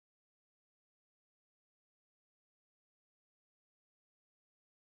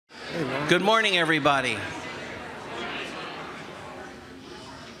Good morning, everybody.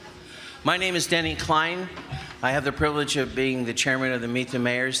 My name is Denny Klein. I have the privilege of being the chairman of the Meet the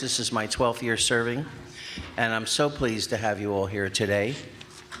Mayors. This is my 12th year serving, and I'm so pleased to have you all here today.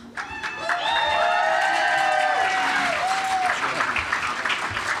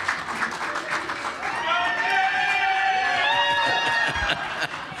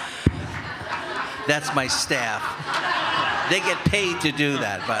 That's my staff. They get paid to do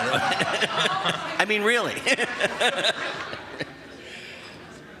that, by the way. I mean, really.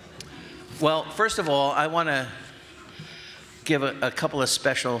 Well, first of all, I want to give a couple of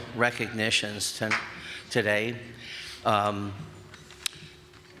special recognitions today.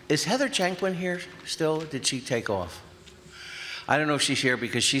 Is Heather Jenkwin here still? Did she take off? I don't know if she's here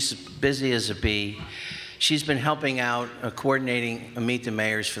because she's busy as a bee. She's been helping out, coordinating Meet the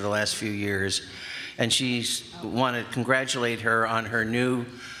Mayors for the last few years. And she's want to congratulate her on her new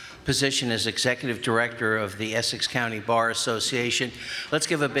position as Executive Director of the Essex County Bar Association. Let's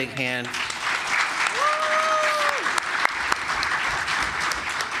give a big hand.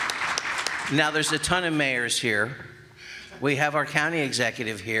 Now, there's a ton of mayors here. We have our county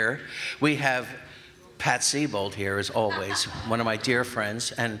executive here. We have Pat Siebold here, as always, one of my dear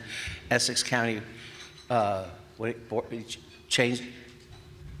friends, and Essex County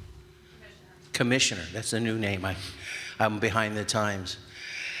Commissioner. That's the new name. I'm behind the times.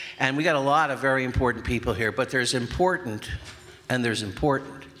 And we got a lot of very important people here, but there's important and there's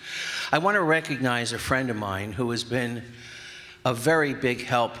important. I want to recognize a friend of mine who has been a very big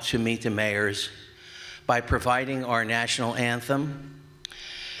help to Meet the Mayors by providing our national anthem.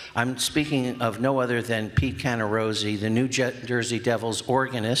 I'm speaking of no other than Pete Canarosi, the New Jersey Devils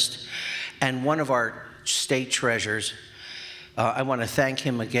organist, and one of our state treasurers. I want to thank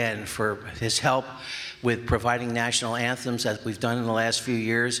him again for his help with providing national anthems that we've done in the last few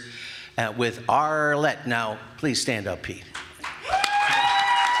years with Arlette. Now, please stand up, Pete.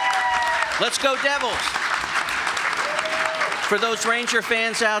 Let's go Devils. For those Ranger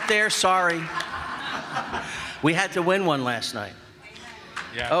fans out there, sorry. We had to win one last night.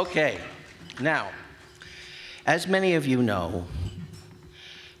 Yeah. Okay. Now, as many of you know,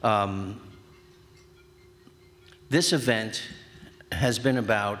 this event has been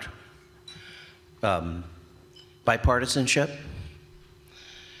about bipartisanship,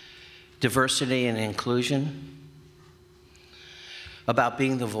 diversity and inclusion, about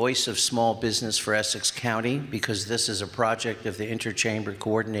being the voice of small business for Essex County, because this is a project of the Interchamber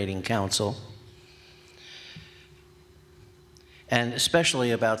Coordinating Council, and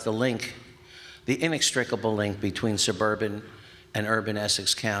especially about the link, the inextricable link between suburban and urban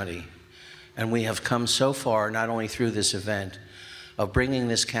Essex County. And we have come so far, not only through this event, of bringing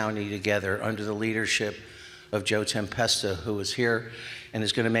this county together under the leadership of Joe Tempesta, who is here and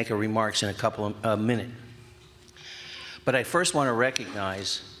is going to make a remarks in a couple of minutes. But I first want to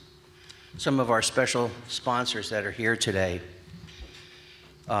recognize some of our special sponsors that are here today.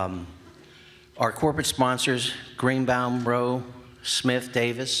 Our corporate sponsors, Greenbaum, Rowe, Smith,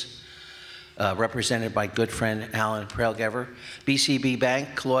 Davis, represented by good friend Alan Prailgever. BCB Bank,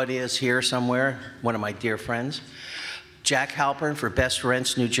 Claudia is here somewhere, one of my dear friends. Jack Halpern for Best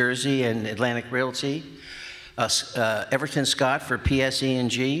Rents New Jersey and Atlantic Realty. Everton Scott for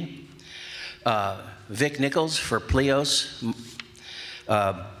PSE&G. Vic Nichols for Plios.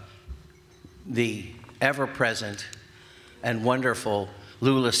 The ever-present and wonderful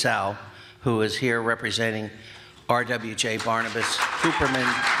Lou LaSalle, who is here representing RWJ Barnabas, Cooperman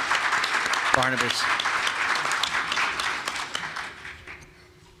Barnabas.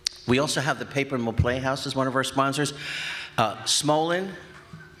 We also have the Paper Mill Playhouse as one of our sponsors. Smolin,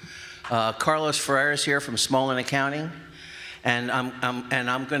 Carlos Ferrer is here from Smolin Accounting. And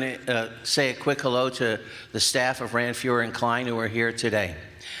I'm going to say a quick hello to the staff of Ranfuer and Klein who are here today.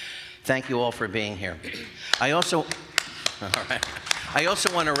 Thank you all for being here. I also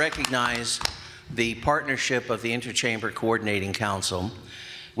want to recognize the partnership of the Interchamber Coordinating Council,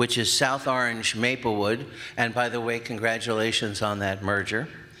 which is South Orange Maplewood. And by the way, congratulations on that merger.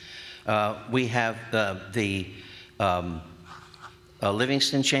 We have the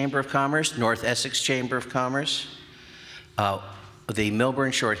Livingston Chamber of Commerce, North Essex Chamber of Commerce, the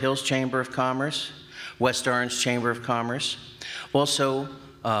Milburn Short Hills Chamber of Commerce, West Orange Chamber of Commerce. Also,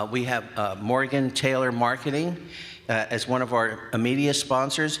 we have Morgan Taylor Marketing as one of our immediate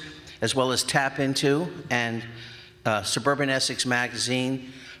sponsors, as well as Tap Into and Suburban Essex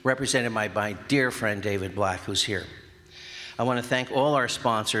Magazine, represented by my dear friend David Black, who's here. I want to thank all our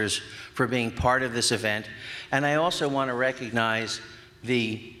sponsors for being part of this event, and I also want to recognize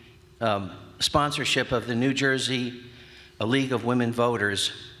the sponsorship of the New Jersey League of Women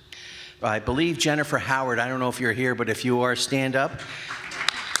Voters I believe Jennifer Howard, I don't know if you're here, but if you are, stand up.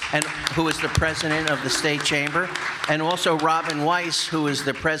 And who is the president of the State Chamber, and also Robin Weiss, who is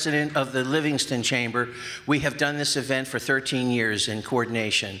the president of the Livingston Chamber. We have done this event for 13 years in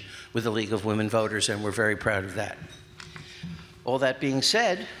coordination with the League of Women Voters, and we're very proud of that. All that being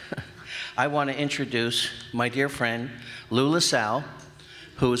said, I want to introduce my dear friend, Lou LaSalle,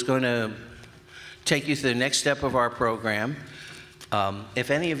 who is going to take you to the next step of our program.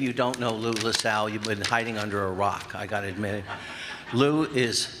 If any of you don't know Lou LaSalle, you've been hiding under a rock, I got to admit it. Lou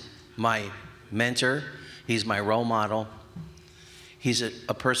is my mentor. He's my role model. He's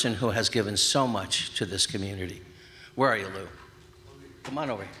a person who has given so much to this community. Where are you, Lou? Come on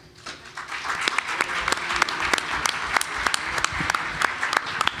over here.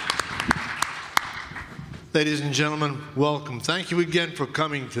 Ladies and gentlemen, welcome. Thank you again for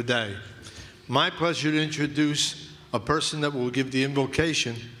coming today. My pleasure to introduce a person that will give the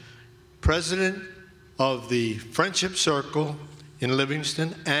invocation, President of the Friendship Circle in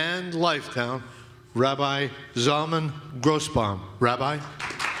Livingston and Lifetown, Rabbi Zalman Grossbaum. Rabbi.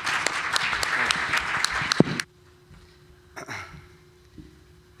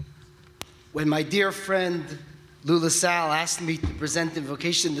 When my dear friend Lou LaSalle asked me to present the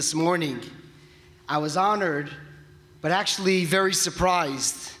invocation this morning, I was honored, but actually very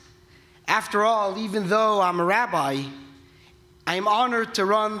surprised. After all, even though I'm a rabbi, I am honored to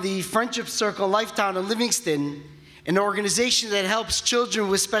run the Friendship Circle Lifetown in Livingston, an organization that helps children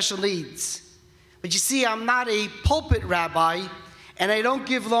with special needs. But you see, I'm not a pulpit rabbi, and I don't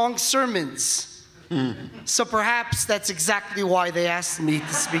give long sermons. So perhaps that's exactly why they asked me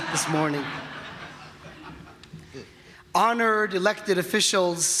to speak this morning. Honored elected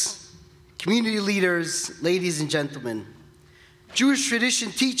officials, community leaders, ladies and gentlemen, Jewish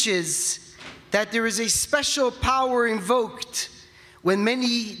tradition teaches that there is a special power invoked when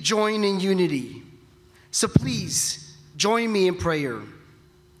many join in unity. So please, join me in prayer.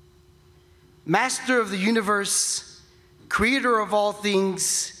 Master of the universe, creator of all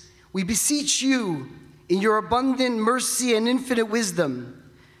things, we beseech you in your abundant mercy and infinite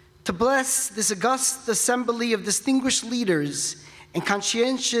wisdom to bless this august assembly of distinguished leaders and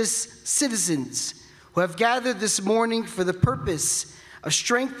conscientious citizens who have gathered this morning for the purpose of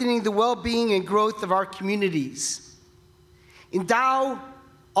strengthening the well-being and growth of our communities. Endow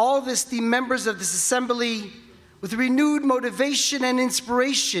all the esteemed members of this assembly with renewed motivation and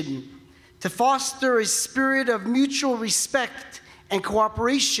inspiration to foster a spirit of mutual respect and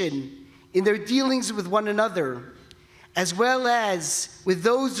cooperation in their dealings with one another, as well as with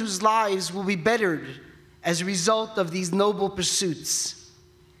those whose lives will be bettered as a result of these noble pursuits.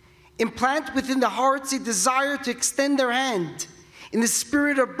 Implant within the hearts a desire to extend their hand in the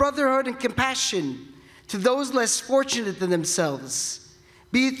spirit of brotherhood and compassion to those less fortunate than themselves,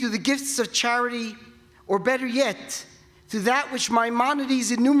 be it through the gifts of charity, or better yet, through that which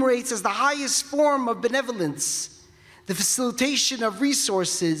Maimonides enumerates as the highest form of benevolence, the facilitation of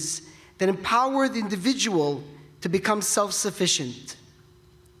resources that empower the individual to become self-sufficient.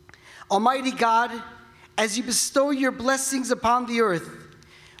 Almighty God, as you bestow your blessings upon the earth,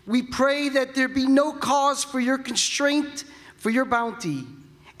 we pray that there be no cause for your constraint for your bounty,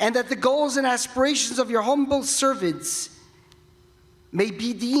 and that the goals and aspirations of your humble servants may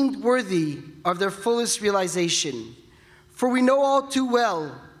be deemed worthy of their fullest realization. For we know all too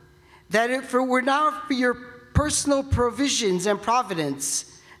well that if it were not for your personal provisions and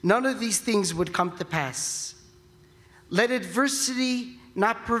providence, none of these things would come to pass. Let adversity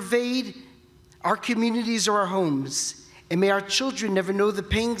not pervade our communities or our homes, and may our children never know the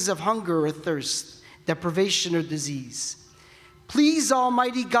pangs of hunger or thirst, deprivation or disease. Please,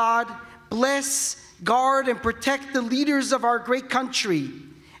 Almighty God, bless, guard, and protect the leaders of our great country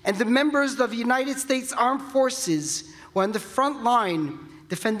and the members of the United States Armed Forces who are on the front line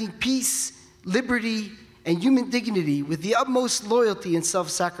defending peace, liberty, and human dignity with the utmost loyalty and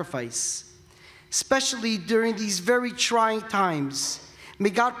self-sacrifice. Especially during these very trying times, may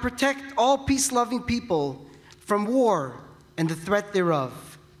God protect all peace-loving people from war and the threat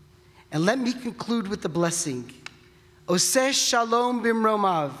thereof. And let me conclude with the blessing. Oseh shalom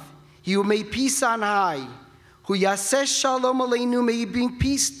bimromav, he who made peace on high, who yaseh shalom aleinu, may he bring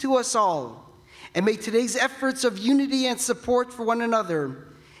peace to us all. And may today's efforts of unity and support for one another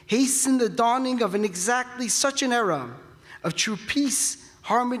hasten the dawning of exactly such an era of true peace,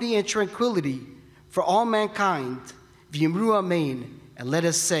 harmony, and tranquility for all mankind. V'yimru amen, and let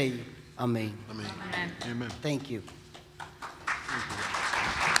us say amen. Amen. Amen. Amen. Thank you.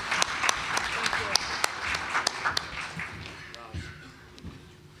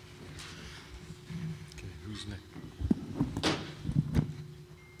 Okay, who's next?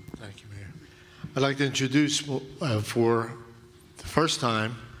 Thank you, man. I'd like to introduce for the first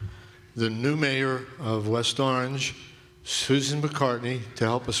time the new mayor of West Orange, Susan McCartney, to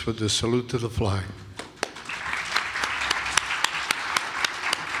help us with the salute to the flag.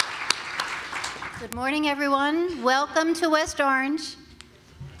 Good morning, everyone. Welcome to West Orange.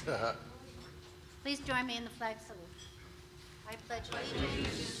 Please join me in the flag salute. I pledge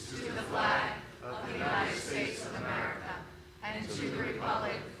allegiance to the flag of the United States of America and to the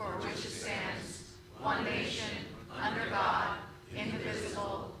republic for which it stands, one nation, under God,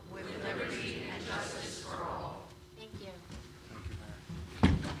 indivisible, with liberty and justice for all. Thank you.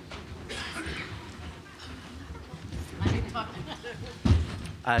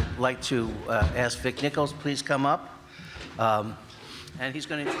 I'd like to ask Vic Nichols, please come up. And he's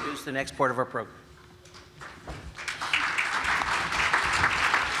going to introduce the next part of our program.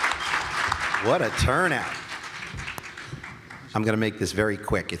 What a turnout. I'm going to make this very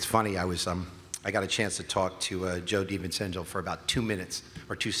quick. It's funny, I got a chance to talk to Joe DiVincenzo for about 2 minutes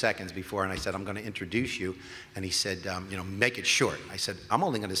or 2 seconds before, and I said, I'm going to introduce you. And he said, you know, make it short. I said, I'm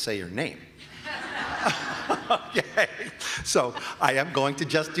only going to say your name. Okay. So I am going to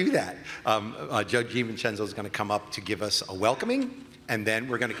just do that. Joe DiVincenzo is going to come up to give us a welcoming, and then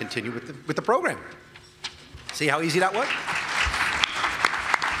we're going to continue with the program. See how easy that was?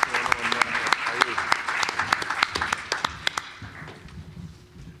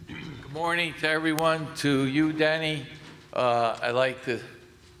 Good morning to everyone. To you, Danny, I'd like to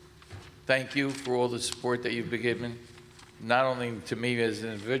thank you for all the support that you've been giving, not only to me as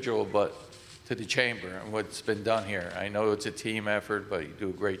an individual, but to the chamber and what's been done here. I know it's a team effort, but you do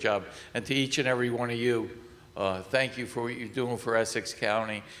a great job. And to each and every one of you, thank you for what you're doing for Essex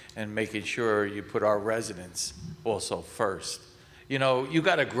County and making sure you put our residents also first. You know, you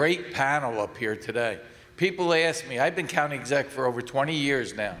got a great panel up here today. People ask me, I've been county exec for over 20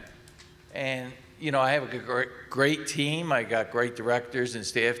 years now. And, you know, I have a great team. I got great directors and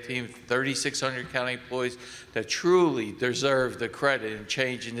staff team, 3,600 county employees that truly deserve the credit in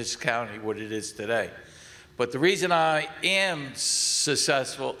changing this county what it is today. But the reason I am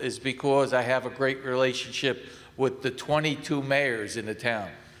successful is because I have a great relationship with the 22 mayors in the town.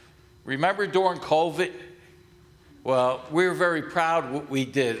 Remember during COVID? Well, we were very proud of what we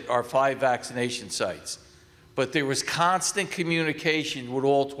did, our 5 vaccination sites. But there was constant communication with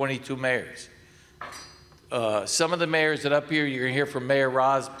all 22 mayors. Some of the mayors that up here, you're gonna hear from Mayor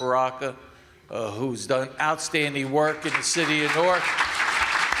Ras Baraka, who's done outstanding work in the city of Newark.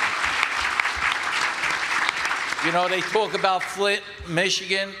 You know, they talk about Flint,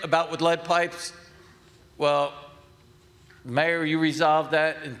 Michigan, about with lead pipes. Well, Mayor, you resolved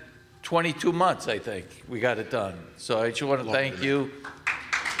that in 22 months, I think. We got it done. So I just want to thank you.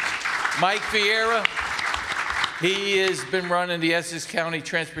 Mike Vieira, he has been running the Essex County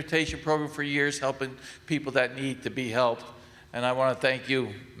Transportation Program for years, helping people that need to be helped. And I want to thank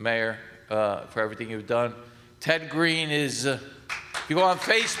you, Mayor, for everything you've done. Ted Green is, if you go on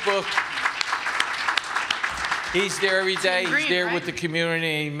Facebook, he's there every day. He's there with the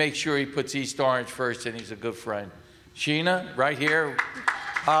community. He makes sure he puts East Orange first, and he's a good friend. Sheena, right here.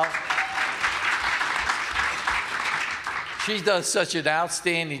 She does such an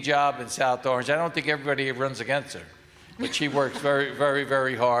outstanding job in South Orange. I don't think everybody runs against her, but she works very, very,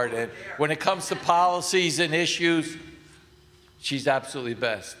 very hard. And when it comes to policies and issues, she's absolutely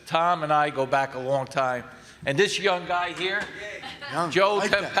best. Tom and I go back a long time. And this young guy here, Joe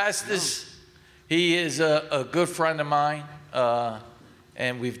Tempestus, he is a good friend of mine.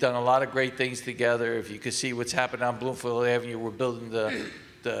 And we've done a lot of great things together. If you could see what's happening on Bloomfield Avenue, we're building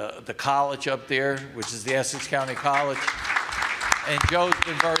the college up there, which is the Essex County College. And Joe's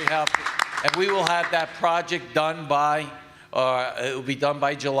been very helpful. And we will have that project done by, it will be done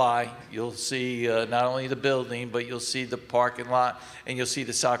by July. You'll see not only the building, but you'll see the parking lot, and you'll see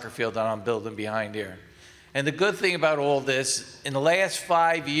the soccer field that I'm building behind here. And the good thing about all this, in the last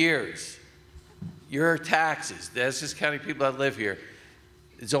 5 years, your taxes, the Essex County people that live here,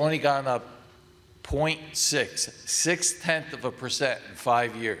 it's only gone up 0.6, 0.6% in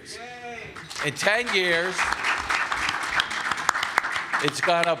 5 years. In 10 years, it's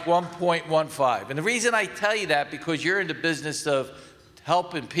gone up 1.15. And the reason I tell you that, because you're in the business of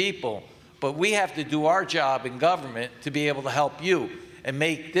helping people, but we have to do our job in government to be able to help you and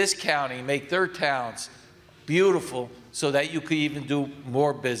make this county, make their towns beautiful so that you could even do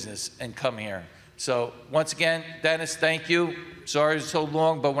more business and come here. So once again, Dennis, thank you. Sorry it's so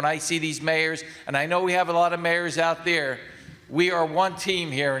long, but when I see these mayors, and I know we have a lot of mayors out there, we are one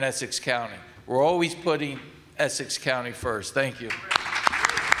team here in Essex County. We're always putting Essex County first. Thank you.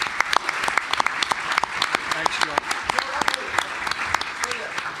 Thanks, Joe.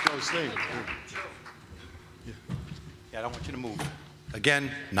 Joe, stay. Yeah, I don't want you to move.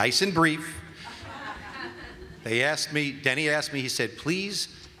 Again, nice and brief. They asked me, Denny asked me, he said, please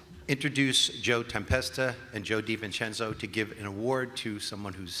introduce Joe Tempesta and Joe DiVincenzo to give an award to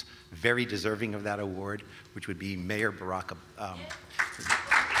someone who's very deserving of that award, which would be Mayor Baraka,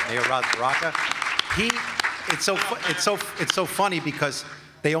 Mayor Ras Baraka. It's so funny because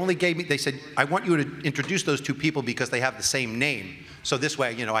they only gave me, they said, I want you to introduce those two people because they have the same name. So this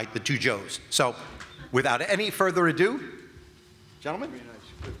way, you know, the two Joes. So without any further ado, gentlemen.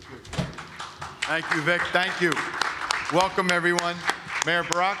 Thank you, Vic. Thank you. Welcome, everyone. Mayor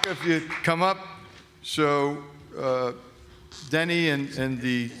Baraka, if you come up. So Denny and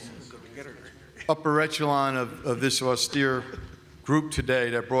the upper echelon of this austere group today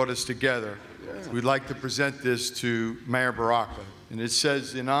that brought us together, we'd like to present this to Mayor Baraka. And it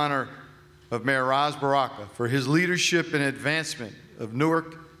says, in honor of Mayor Ras Baraka for his leadership and advancement of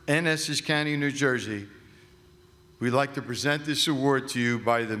Newark and Essex County, New Jersey, we'd like to present this award to you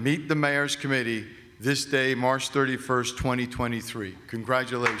by the Meet the Mayors Committee this day, March 31st, 2023.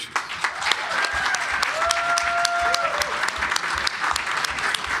 Congratulations.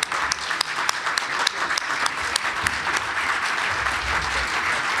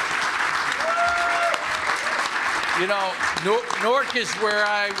 You know, Newark is where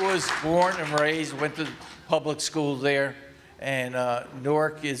I was born and raised, went to public school there. And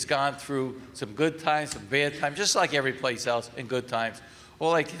Newark has gone through some good times, some bad times, just like every place else in good times.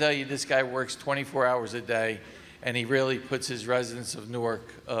 All I can tell you, this guy works 24 hours a day, and he really puts his residents of Newark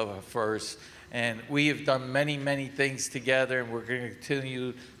first. And we have done many, many things together, and we're going to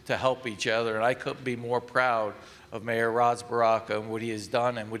continue to help each other. And I couldn't be more proud of Mayor Ras Baraka and what he has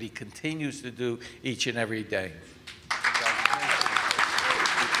done and what he continues to do each and every day.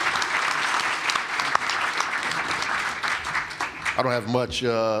 I don't have much.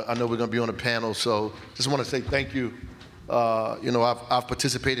 I know we're going to be on a panel, so just want to say thank you. You know, I've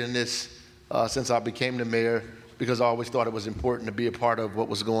participated in this since I became the mayor because I always thought it was important to be a part of what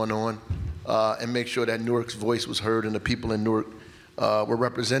was going on and make sure that Newark's voice was heard and the people in Newark were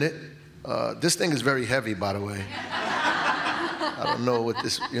represented. This thing is very heavy, by the way. I don't know what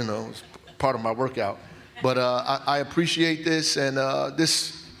this, you know, is part of my workout. But I appreciate this, and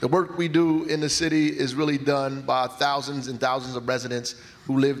the work we do in the city is really done by thousands and thousands of residents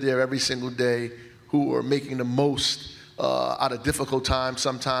who live there every single day, who are making the most out of difficult times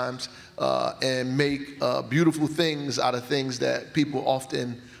sometimes, and make beautiful things out of things that people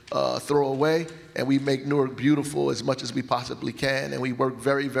often throw away. And we make Newark beautiful as much as we possibly can, and we work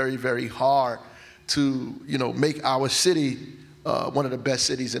very, very, very hard to, you know, make our city one of the best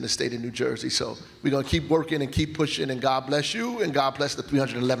cities in the state of New Jersey. So we're going to keep working and keep pushing, and God bless you, and God bless the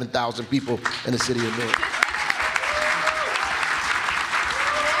 311,000 people in the city of Newark.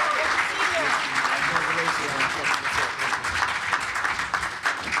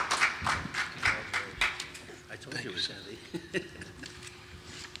 I told you it was heavy.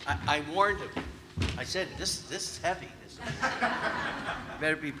 I warned him. I said, this is heavy.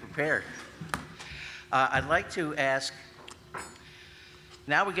 Better be prepared. I'd like to ask,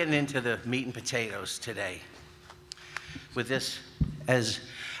 now we're getting into the meat and potatoes today. With this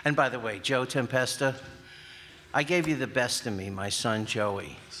and by the way, Joe Tempesta, I gave you the best of me, my son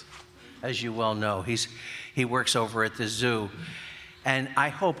Joey. As you well know, he works over at the zoo. And I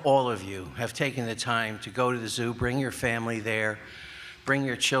hope all of you have taken the time to go to the zoo, bring your family there, bring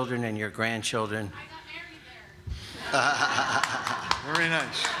your children and your grandchildren. Very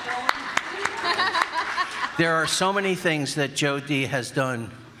nice. There are so many things that Joe D has done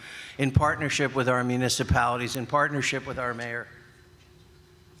in partnership with our municipalities, in partnership with our mayor.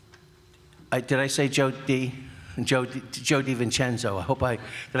 Did I say Joe D? Joe DiVincenzo. I hope did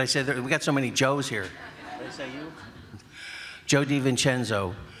I say that? We got so many Joes here. Did I say you? Joe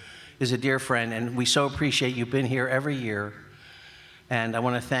DiVincenzo is a dear friend, and we so appreciate you've been here every year, and I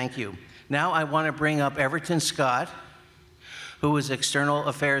want to thank you. Now I want to bring up Everton Scott, who is External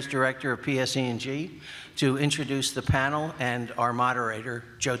Affairs Director of PSE&G, to introduce the panel and our moderator,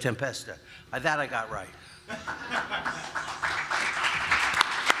 Joe Tempesta. That I got right.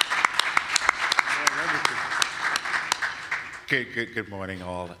 Good morning,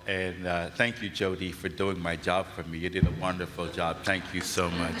 all, and thank you, Jody, for doing my job for me. You did a wonderful job. Thank you so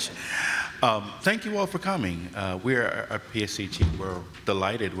much. Thank you all for coming. We're at PSEG. We're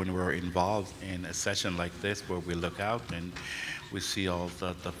delighted when we're involved in a session like this where we look out and we see all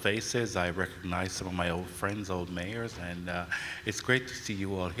the faces. I recognize some of my old friends, old mayors, and it's great to see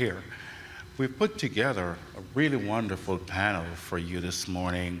you all here. we've put together a really wonderful panel for you this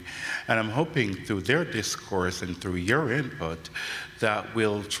morning, and I'm hoping through their discourse and through your input that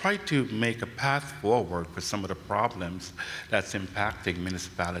we'll try to make a path forward for some of the problems that's impacting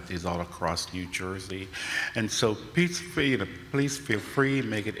municipalities all across New Jersey. And so please feel free,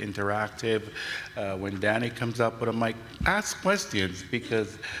 make it interactive. When Danny comes up with a mic, ask questions,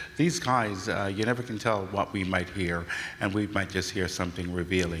 because these guys, you never can tell what we might hear, and we might just hear something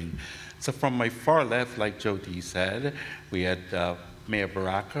revealing. So from my far left, like Joe D said, we had Mayor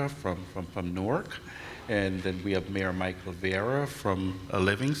Baraka from Newark, and then we have Mayor Michael Vera from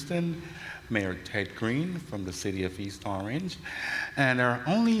Livingston, Mayor Ted Green from the city of East Orange, and our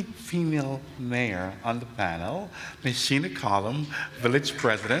only female mayor on the panel, Ms. Sheena Collum, village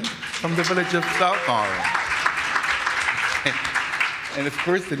president from the village of South Orange. And of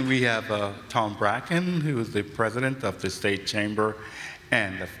course, then we have Tom Bracken, who is the president of the State Chamber,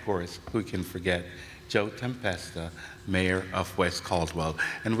 and of course, who can forget Joe Tempesta, mayor of West Caldwell.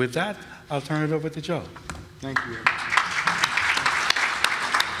 And with that, I'll turn it over to Joe. Thank you.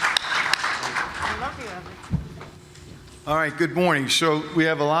 I love you, Evan. All right, good morning. So we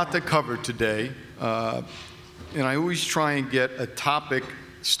have a lot to cover today. And I always try and get a topic,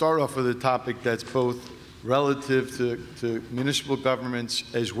 start off with a topic that's both relative to municipal governments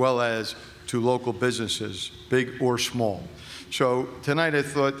as well as to local businesses, big or small. So today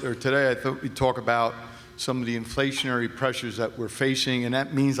I thought we'd talk about some of the inflationary pressures that we're facing, and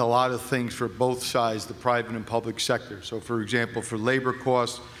that means a lot of things for both sides, the private and public sector. So for example, for labor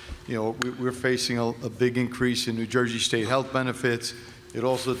costs, we're facing a big increase in New Jersey state health benefits. It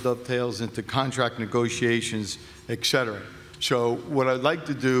also dovetails into contract negotiations, et cetera. So what I'd like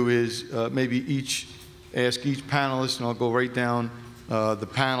to do is maybe ask each panelist, and I'll go right down the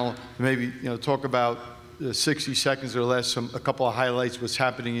panel, maybe talk about 60 seconds or less, a couple of highlights, what's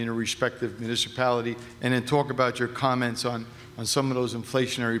happening in your respective municipality, and then talk about your comments on some of those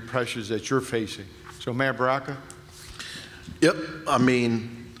inflationary pressures that you're facing. So Mayor Baraka? Yep, I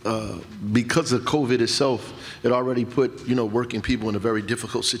mean, because of COVID itself, it already put, working people in a very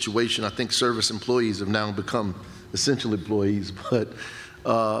difficult situation. I think service employees have now become essential employees, but,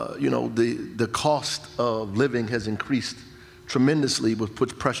 the cost of living has increased tremendously, which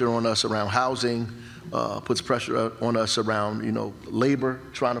puts pressure on us around housing, puts pressure on us around, labor,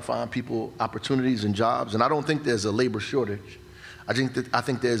 trying to find people opportunities and jobs. And I don't think there's a labor shortage. I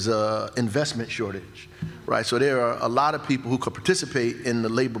think there's an investment shortage, right? So there are a lot of people who could participate in the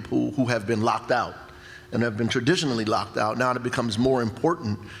labor pool who have been locked out and have been traditionally locked out. Now it becomes more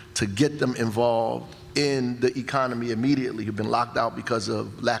important to get them involved in the economy immediately, who've been locked out because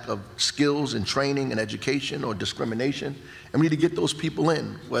of lack of skills and training and education or discrimination. And we need to get those people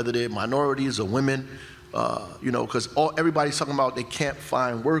in, whether they're minorities or women, because everybody's talking about they can't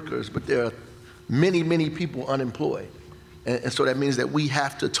find workers, but there are many, many people unemployed. And so that means that we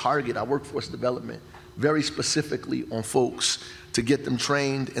have to target our workforce development very specifically on folks to get them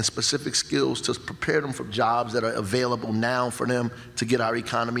trained in specific skills to prepare them for jobs that are available now for them to get our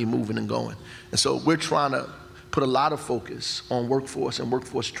economy moving and going. And so we're trying to put a lot of focus on workforce and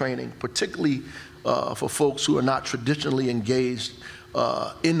workforce training, particularly for folks who are not traditionally engaged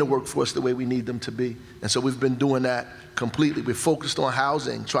in the workforce the way we need them to be. And so we've been doing that completely. We're focused on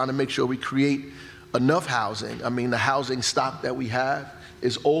housing, trying to make sure we create enough housing. I mean, the housing stock that we have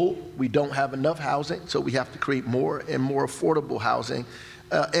is old. We don't have enough housing, so we have to create more and more affordable housing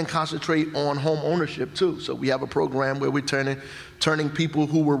and concentrate on home ownership too. So we have a program where we're turning people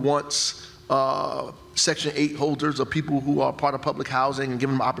who were once Section 8 holders or people who are part of public housing and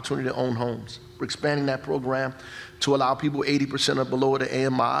giving them the opportunity to own homes. We're expanding that program to allow people 80% or below the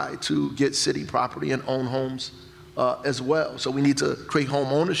AMI to get city property and own homes as well. So we need to create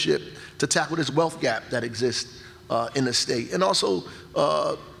home ownership to tackle this wealth gap that exists in the state, and also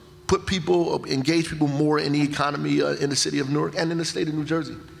engage people more in the economy in the city of Newark and in the state of New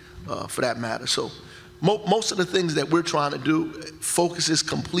Jersey, for that matter. So most of the things that we're trying to do focuses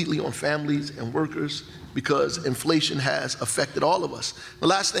completely on families and workers because inflation has affected all of us. The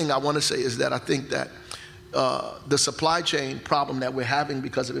last thing I want to say is that I think that the supply chain problem that we're having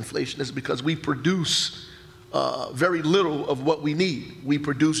because of inflation is because we produce very little of what we need. We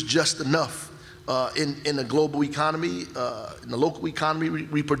produce just enough. In the global economy, in the local economy,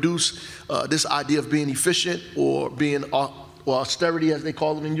 we produce this idea of being efficient or being austerity, as they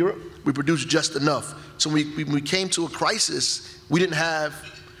call it in Europe. We produce just enough. So when we came to a crisis, we didn't have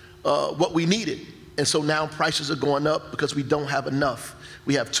what we needed. And so now prices are going up because we don't have enough.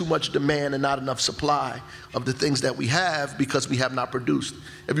 We have too much demand and not enough supply of the things that we have because we have not produced.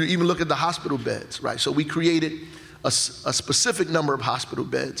 If you even look at the hospital beds, right? So we created a specific number of hospital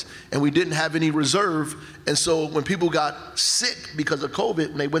beds, and we didn't have any reserve. And so when people got sick because of COVID,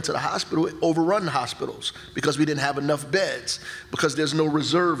 when they went to the hospital, it overrun the hospitals because we didn't have enough beds, because there's no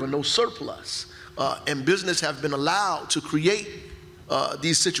reserve or no surplus. And business have been allowed to create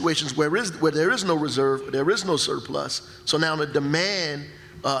these situations where there is no reserve, there is no surplus. So now the demand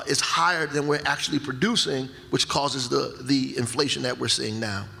is higher than we're actually producing, which causes the inflation that we're seeing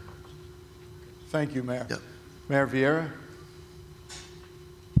now. Thank you, Mayor. Yep. Mayor Vieira?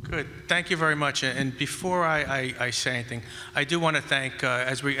 Good. Thank you very much. And before I say anything, I do want to thank,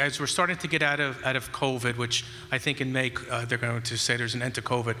 as we're starting to get out of COVID, which I think in May they're going to say there's an end to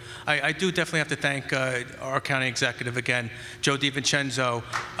COVID. I do definitely have to thank our county executive again, Joe DiVincenzo.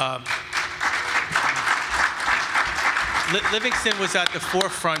 Livingston was at the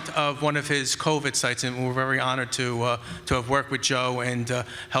forefront of one of his COVID sites, and we're very honored to have worked with Joe and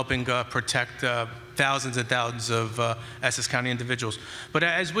helping protect thousands and thousands of Essex County individuals. But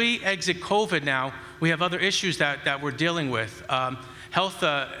as we exit COVID now, we have other issues that we're dealing with. Health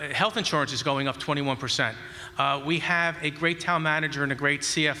insurance is going up 21%. We have a great town manager and a great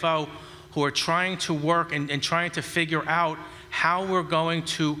CFO who are trying to work and trying to figure out how we're going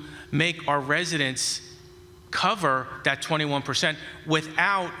to make our residents cover that 21%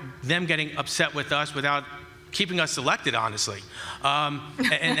 without them getting upset with us, without keeping us elected, honestly.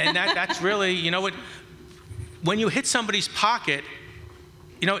 And that's really, you know what, when you hit somebody's pocket,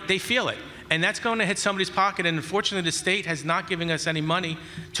 you know, they feel it. And that's going to hit somebody's pocket, and unfortunately the state has not given us any money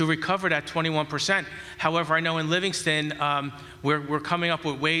to recover that 21%. However, I know in Livingston, we're coming up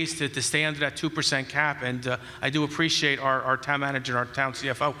with ways to stay under that 2% cap, and I do appreciate our town manager and our town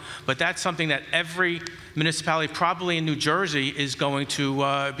CFO, but that's something that every municipality, probably in New Jersey, is going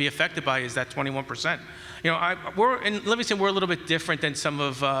to be affected by, is that 21%. You know, in Livingston, we're a little bit different than some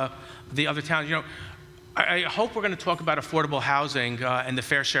of the other towns. You know, I hope we're going to talk about affordable housing and the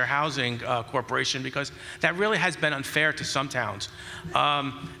Fair Share Housing Corporation, because that really has been unfair to some towns.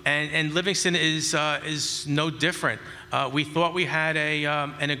 And Livingston is no different. We thought we had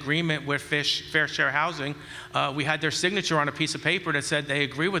an agreement with Fair Share Housing. We had their signature on a piece of paper that said they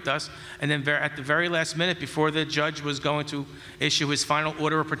agree with us, and then at the very last minute, before the judge was going to issue his final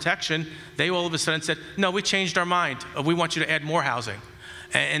order of protection, they all of a sudden said, no, we changed our mind. We want you to add more housing.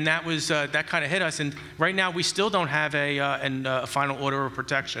 And that was that kind of hit us. And right now, we still don't have a final order of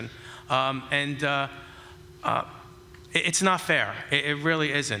protection. It's not fair. It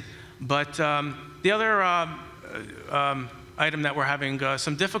really isn't. But the other item that we're having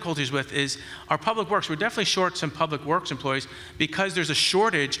some difficulties with is our public works. We're definitely short some public works employees because there's a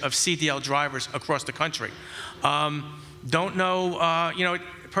shortage of CDL drivers across the country. Don't know, you know,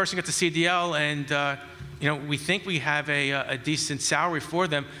 a person gets a CDL and you know, we think we have a decent salary for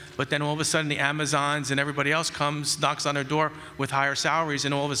them, but then all of a sudden the Amazons and everybody else knocks on their door with higher salaries,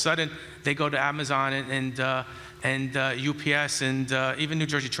 and all of a sudden they go to Amazon and UPS and even New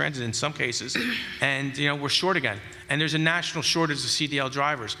Jersey Transit in some cases, and you know, we're short again. And there's a national shortage of CDL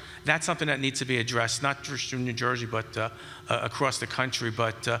drivers. That's something that needs to be addressed, not just in New Jersey, but across the country.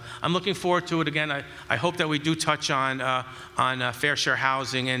 But I'm looking forward to it again. I hope that we do touch on fair share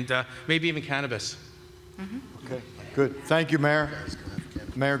housing and maybe even cannabis. Okay, good. Thank you, Mayor.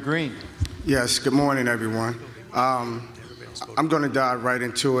 Mayor Green. Yes, good morning, everyone. I'm going to dive right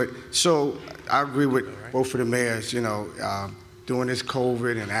into it. So I agree with both of the mayors. You know, during this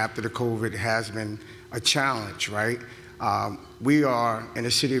COVID and after the COVID has been a challenge, right? We are, in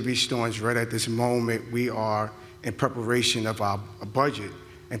the city of East Orange, right at this moment, we are in preparation of our budget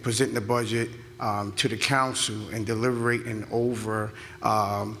and presenting the budget to the council and deliberating over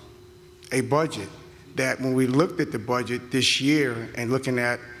a budget that when we looked at the budget this year and looking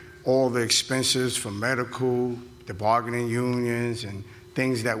at all the expenses for medical, the bargaining unions and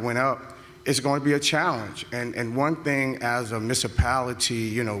things that went up, it's going to be a challenge. And one thing as a municipality,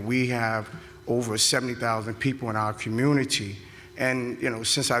 you know, we have over 70,000 people in our community. And, you know,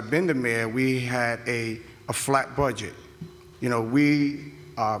 since I've been the mayor, we had a flat budget. You know, we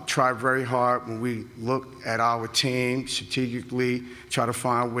try very hard when we look at our team strategically, try to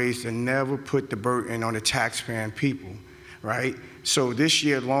find ways to never put the burden on the taxpaying people, right? So this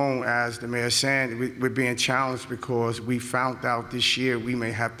year alone, as the mayor said, we're being challenged because we found out this year we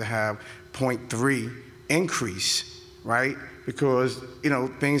may have to have 0.3 increase, right? Because, you know,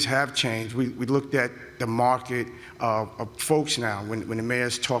 things have changed. We looked at the market of folks now when the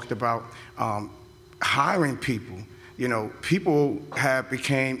mayor's talked about hiring people. You know, people have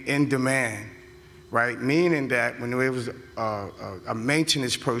became in demand, right? Meaning that when there was a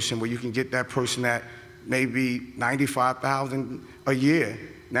maintenance person where you can get that person at maybe $95,000 a year,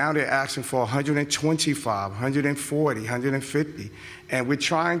 Now they're asking for 125, 140, 150. And we're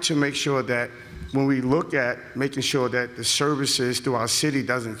trying to make sure that when we look at making sure that the services through our city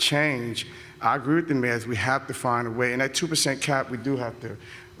doesn't change, I agree with the mayors, we have to find a way. And that 2% cap, we do have to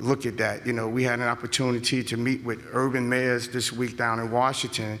look at that. You know, we had an opportunity to meet with urban mayors this week down in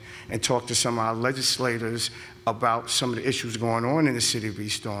Washington and talk to some of our legislators about some of the issues going on in the city of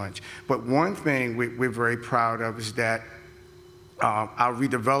East Orange. But one thing we're very proud of is that our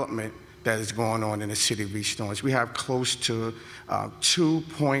redevelopment that is going on in the city of East Orange. We have close to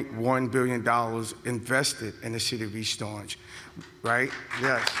 $2.1 billion invested in the city of East Orange, right?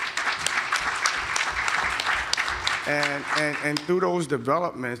 Yes. And through those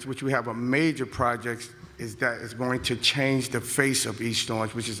developments, which we have a major project is going to change the face of East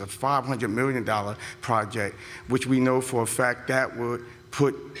Orange, which is a $500 million project, which we know for a fact that would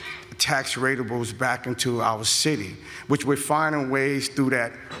put tax ratables back into our city, which we're finding ways through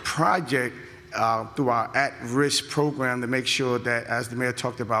that project, through our at-risk program to make sure that, as the mayor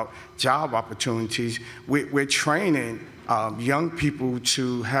talked about, job opportunities, we're training young people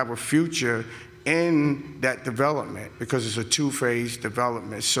to have a future in that development because it's a two-phase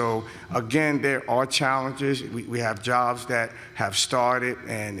development. So again, there are challenges. We have jobs that have started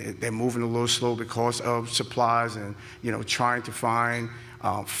and they're moving a little slow because of supplies and, you know, trying to find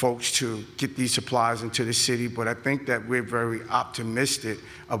folks to get these supplies into the city. But I think that we're very optimistic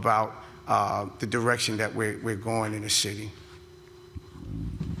about the direction that we're going in the city.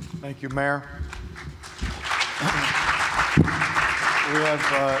 Thank you, Mayor. We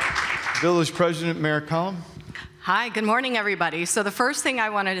have Village President Mayor Collum. Hi, good morning, everybody. So the first thing I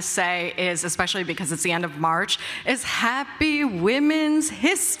wanted to say is, especially because it's the end of March, is Happy Women's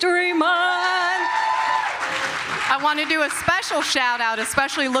History Month. I want to do a special shout out,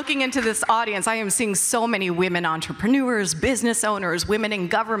 especially looking into this audience. I am seeing so many women entrepreneurs, business owners, women in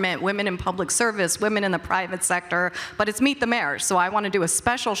government, women in public service, women in the private sector, but it's Meet the Mayor. So I want to do a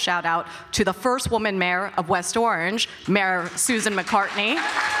special shout out to the first woman mayor of West Orange, Mayor Susan McCartney.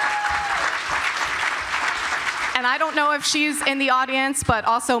 And I don't know if she's in the audience, but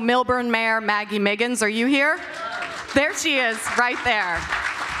also Millburn Mayor Maggie Miggins. Are you here? There she is, right there.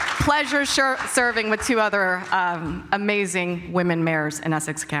 Pleasure serving with two other amazing women mayors in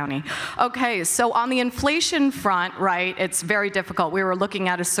Essex County. Okay, so on the inflation front, right, it's very difficult. We were looking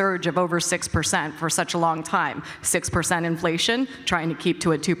at a surge of over 6% for such a long time. 6% inflation, trying to keep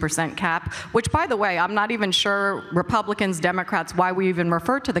to a 2% cap, which, by the way, I'm not even sure Republicans, Democrats, why we even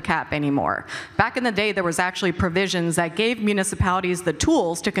refer to the cap anymore. Back in the day, there was actually provisions that gave municipalities the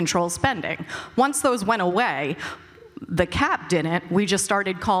tools to control spending. Once those went away, the cap didn't. We just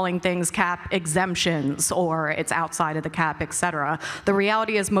started calling things cap exemptions or it's outside of the cap, et cetera. The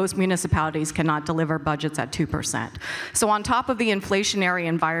reality is most municipalities cannot deliver budgets at 2%. So on top of the inflationary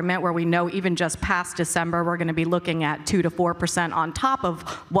environment where we know even just past December we're going to be looking at 2 to 4% on top of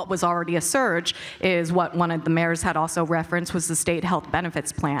what was already a surge is what one of the mayors had also referenced was the state health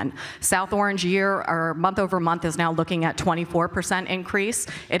benefits plan. South Orange year or month over month is now looking at 24% increase.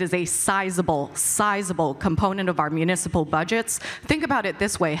 It is a sizable component of our municipal budgets. Think about it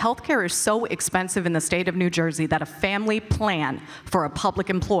this way. Healthcare is so expensive in the state of New Jersey that a family plan for a public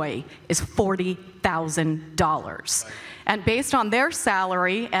employee is $40,000. And based on their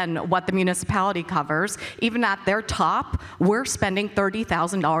salary and what the municipality covers, even at their top, we're spending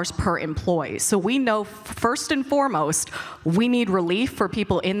 $30,000 per employee. So we know first and foremost, we need relief for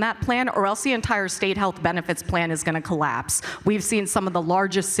people in that plan or else the entire state health benefits plan is going to collapse. We've seen some of the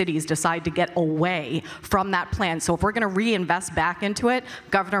largest cities decide to get away from that plan. So if we're going to reinvest back into it,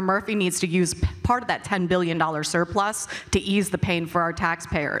 Governor Murphy needs to use part of that $10 billion surplus to ease the pain for our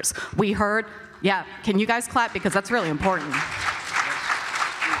taxpayers. We heard. Yeah, can you guys clap because that's really important.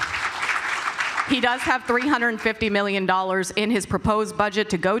 He does have $350 million in his proposed budget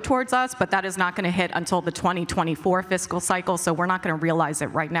to go towards us, but that is not going to hit until the 2024 fiscal cycle, so we're not going to realize it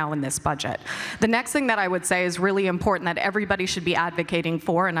right now in this budget. The next thing that I would say is really important that everybody should be advocating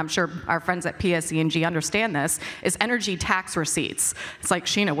for, and I'm sure our friends at PSE&G understand this, is energy tax receipts. It's like,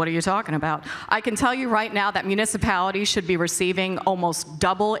 Sheena, what are you talking about? I can tell you right now that municipalities should be receiving almost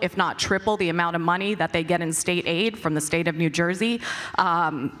double, if not triple, the amount of money that they get in state aid from the state of New Jersey.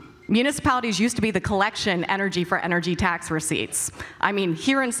 Municipalities used to be the collection energy for energy tax receipts. I mean,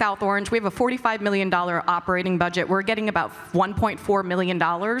 here in South Orange, we have a $45 million operating budget. We're getting about $1.4 million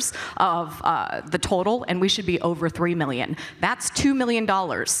of the total, and we should be over $3 million. That's $2 million,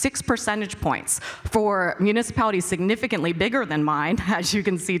 6 percentage points. For municipalities significantly bigger than mine, as you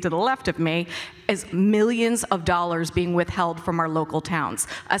can see to the left of me, is millions of dollars being withheld from our local towns,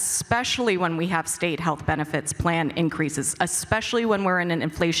 especially when we have state health benefits plan increases, especially when we're in an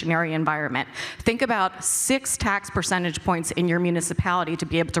inflationary environment. Think about 6 tax percentage points in your municipality to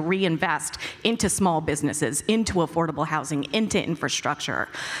be able to reinvest into small businesses, into affordable housing, into infrastructure.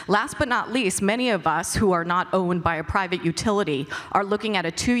 Last but not least, many of us who are not owned by a private utility are looking at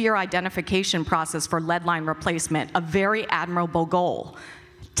a 2-year identification process for lead line replacement, a very admirable goal.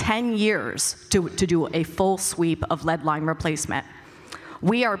 10 years to do a full sweep of lead line replacement.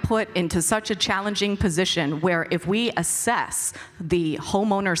 We are put into such a challenging position where if we assess the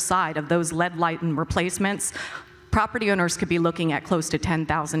homeowner side of those lead line replacements, property owners could be looking at close to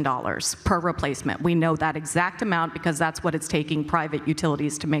 $10,000 per replacement. We know that exact amount because that's what it's taking private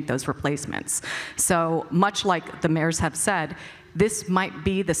utilities to make those replacements. So much like the mayors have said, this might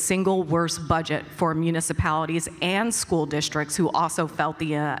be the single worst budget for municipalities and school districts who also felt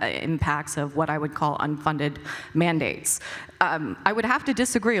the impacts of what I would call unfunded mandates. I would have to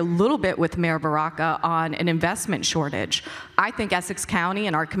disagree a little bit with Mayor Baraka on an investment shortage. I think Essex County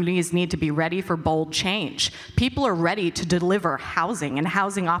and our communities need to be ready for bold change. People are ready to deliver housing and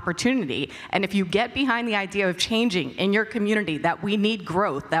housing opportunity. And if you get behind the idea of changing in your community, that we need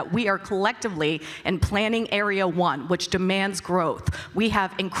growth, that we are collectively in Planning Area 1, which demands growth. We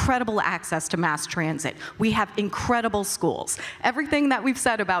have incredible access to mass transit. We have incredible schools. Everything that we've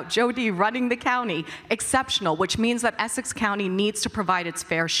said about Joe D running the county, exceptional, which means that Essex County needs to provide its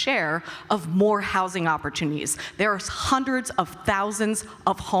fair share of more housing opportunities. There are hundreds of thousands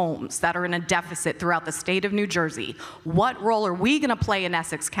of homes that are in a deficit throughout the state of New Jersey. What role are we going to play in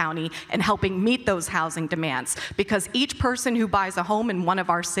Essex County in helping meet those housing demands? Because each person who buys a home in one of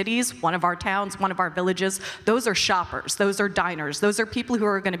our cities, one of our towns, one of our villages, those are shoppers, those are diners, those are people who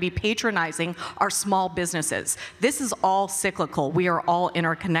are going to be patronizing our small businesses. This is all cyclical. We are all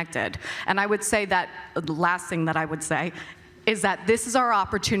interconnected. And I would say that the last thing that I would say is that this is our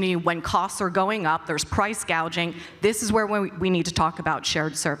opportunity when costs are going up, there's price gouging. This is where we need to talk about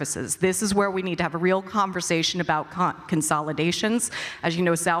shared services. This is where we need to have a real conversation about consolidations. As you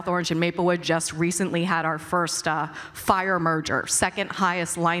know, South Orange and Maplewood just recently had our first fire merger, second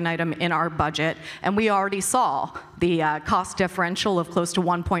highest line item in our budget, and we already saw the cost differential of close to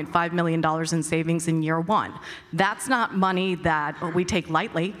 $1.5 million in savings in year 1. That's not money that we take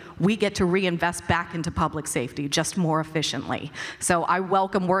lightly. We get to reinvest back into public safety just more efficiently. So I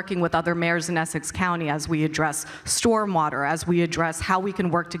welcome working with other mayors in Essex County as we address stormwater, as we address how we can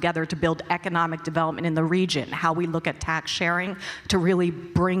work together to build economic development in the region, how we look at tax sharing to really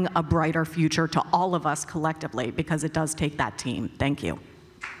bring a brighter future to all of us collectively, because it does take that team. Thank you.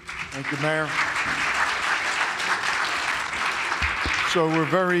 Thank you, Mayor. So we're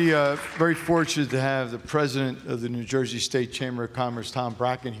very fortunate to have the president of the New Jersey State Chamber of Commerce, Tom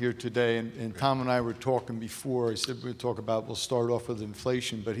Bracken, here today. And Tom and I were talking before. I said we'll start off with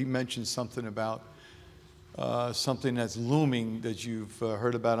inflation, but he mentioned something about something that's looming that you've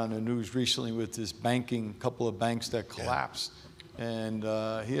heard about on the news recently with this couple of banks that collapsed. Yeah. And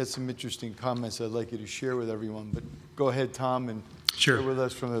he had some interesting comments I'd like you to share with everyone. But go ahead, Tom, and share with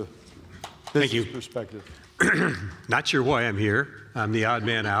us from a business perspective. Not sure why I'm here. I'm the odd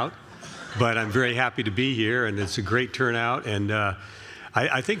man out, but I'm very happy to be here, and it's a great turnout. And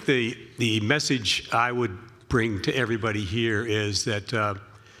I think the message I would bring to everybody here is that,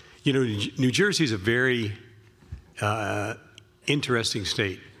 New Jersey is a very interesting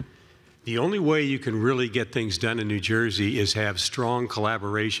state. The only way you can really get things done in New Jersey is have strong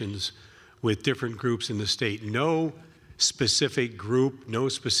collaborations with different groups in the state. No specific group, no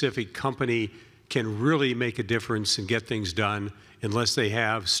specific company can really make a difference and get things done unless they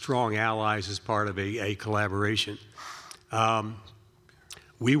have strong allies as part of a collaboration.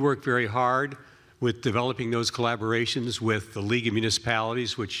 We work very hard with developing those collaborations with the League of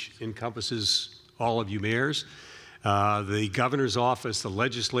Municipalities, which encompasses all of you mayors, the governor's office, the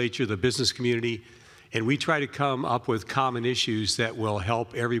legislature, the business community, and we try to come up with common issues that will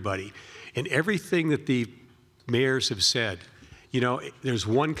help everybody. And everything that the mayors have said, there's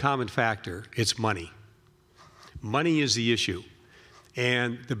one common factor. It's money. Money is the issue.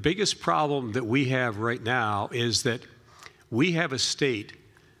 And the biggest problem that we have right now is that we have a state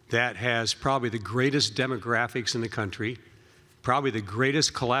that has probably the greatest demographics in the country, probably the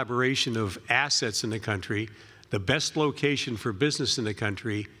greatest collaboration of assets in the country, the best location for business in the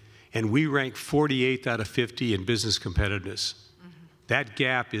country, and we rank 48th out of 50 in business competitiveness. That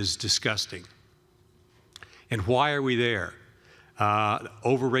gap is disgusting. And why are we there?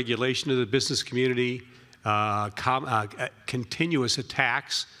 Overregulation of the business community, continuous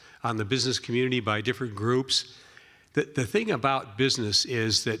attacks on the business community by different groups. The thing about business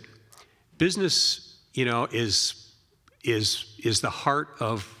is that business, you know, is the heart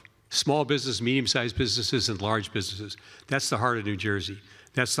of small business, medium-sized businesses, and large businesses. That's the heart of New Jersey.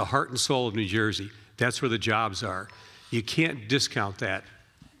 That's the heart and soul of New Jersey. That's where the jobs are. You can't discount that.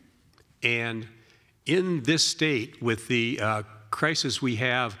 And in this state, with the crisis we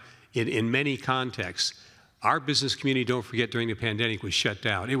have in many contexts, our business community, don't forget, during the pandemic was shut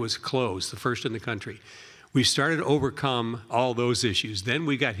down. It was closed, the first in the country. We started to overcome all those issues. Then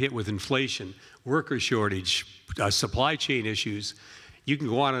we got hit with inflation, worker shortage, supply chain issues. You can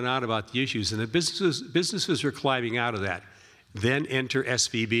go on and on about the issues, and the businesses are climbing out of that. Then enter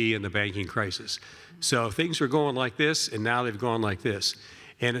SVB and the banking crisis. So things were going like this, and now they've gone like this.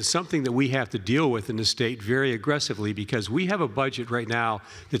 And it's something that we have to deal with in the state very aggressively, because we have a budget right now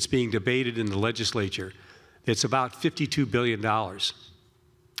that's being debated in the legislature. It's about $52 billion.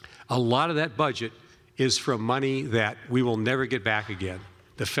 A lot of that budget is from money that we will never get back again.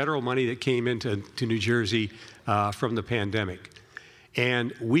 The federal money that came into New Jersey from the pandemic.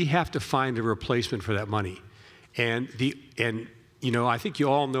 And we have to find a replacement for that money. And you know, I think you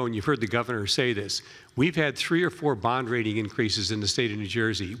all know, and you've heard the governor say this, we've had 3 or 4 bond rating increases in the state of New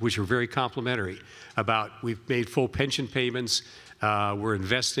Jersey, which are very complimentary. We've made full pension payments, we're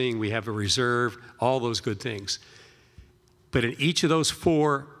investing, we have a reserve, all those good things. But in each of those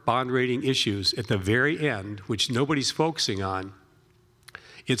 4 bond rating issues, at the very end, which nobody's focusing on,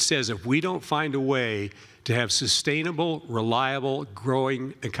 it says if we don't find a way to have sustainable, reliable,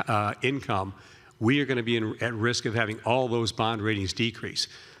 growing income, we are going to be at risk of having all those bond ratings decrease.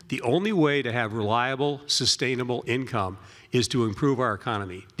 The only way to have reliable, sustainable income is to improve our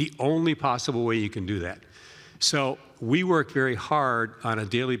economy. The only possible way you can do that. So we work very hard on a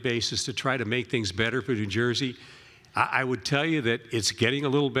daily basis to try to make things better for New Jersey. I would tell you that it's getting a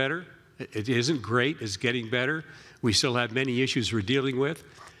little better. It isn't great, it's getting better. We still have many issues we're dealing with.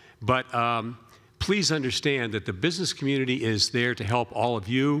 But please understand that the business community is there to help all of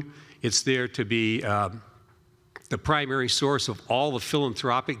you. It's there to be the primary source of all the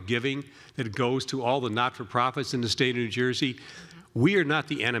philanthropic giving that goes to all the not-for-profits in the state of New Jersey. We are not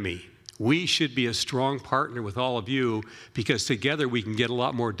the enemy. We should be a strong partner with all of you, because together we can get a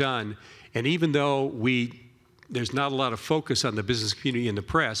lot more done. And even though there's not a lot of focus on the business community in the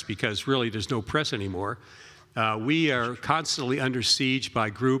press, because really there's no press anymore, we are constantly under siege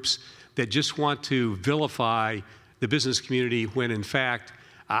by groups that just want to vilify the business community, when in fact,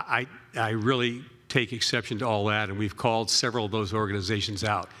 I really take exception to all that, and we've called several of those organizations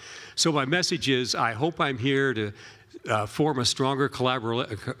out. So my message is, I hope I'm here to form a stronger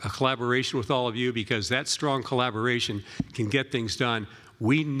collaboration with all of you, because that strong collaboration can get things done.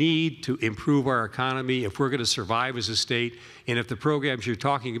 We need to improve our economy if we're going to survive as a state, and if the programs you're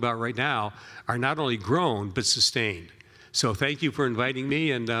talking about right now are not only grown, but sustained. So thank you for inviting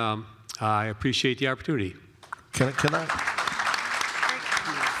me, and I appreciate the opportunity. Can I?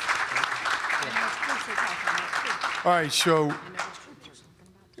 All right, so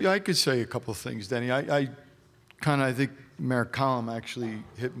yeah, I could say a couple of things, Denny. I think Mayor Collum actually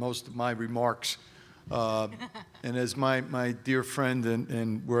hit most of my remarks. And as my dear friend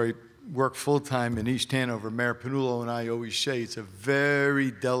and where I work full-time in East Hanover, Mayor Panullo and I always say, it's a very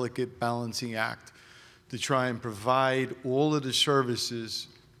delicate balancing act to try and provide all of the services,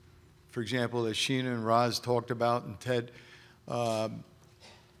 for example, that Sheena and Roz talked about, and Ted,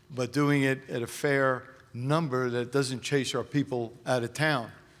 but doing it at a fair number that doesn't chase our people out of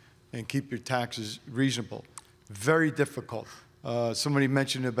town and keep your taxes reasonable. Very difficult. Somebody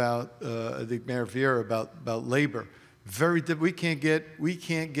mentioned about, I think Mayor Vieira, about labor. We can't get,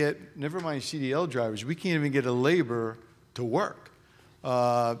 never mind CDL drivers, we can't even get a laborer to work.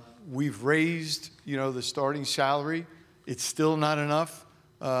 We've raised, the starting salary. It's still not enough.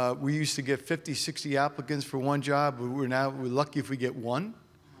 We used to get 50, 60 applicants for one job. We're lucky if we get one.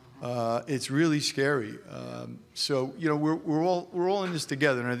 It's really scary. So we're all in this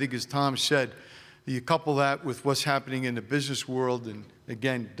together, and I think, as Tom said, you couple that with what's happening in the business world, and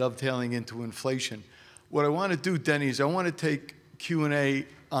again, dovetailing into inflation. What I want to do, Denny, is I want to take Q&A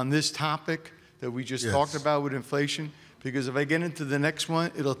on this topic that we just talked about with inflation, because if I get into the next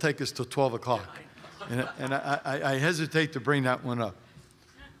one, it'll take us till 12 o'clock. And I hesitate to bring that one up.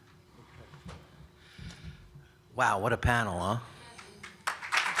 Wow, what a panel, huh?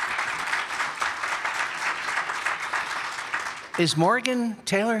 Is Morgan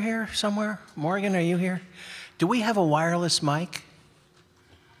Taylor here somewhere? Morgan, are you here? Do we have a wireless mic?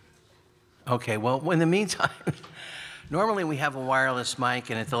 Okay, well, in the meantime, normally we have a wireless mic,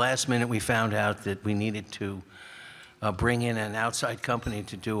 and at the last minute we found out that we needed to bring in an outside company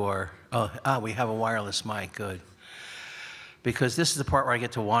to do our, we have a wireless mic, good. Because this is the part where I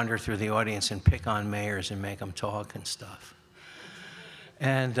get to wander through the audience and pick on mayors and make them talk and stuff.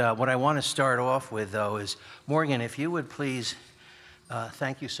 And what I want to start off with, though, is, Morgan, if you would please,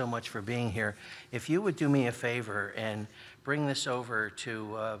 thank you so much for being here. If you would do me a favor and bring this over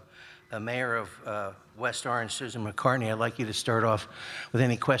to the mayor of West Orange, Susan McCartney. I'd like you to start off with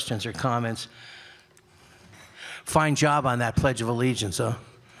any questions or comments. Fine job on that Pledge of Allegiance, huh?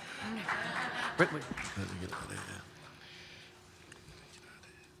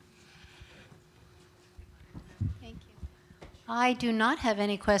 I do not have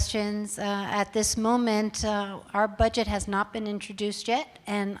any questions at this moment. Our budget has not been introduced yet,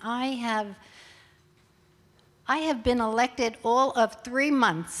 and I have been elected all of 3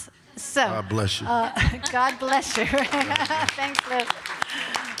 months. So God bless you. God bless you. Thanks, Liz.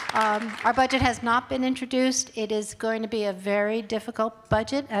 Our budget has not been introduced. It is going to be a very difficult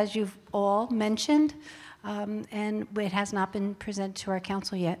budget, as you've all mentioned, and it has not been presented to our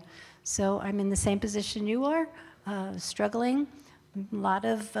council yet. So I'm in the same position you are. Struggling, a lot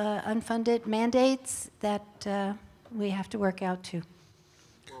of unfunded mandates that we have to work out too.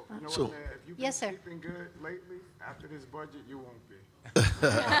 Well, you know what, Mayor, if you've been Yes, sir. sleeping good lately, after this budget, you won't be.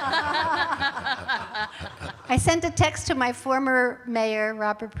 I sent a text to my former mayor,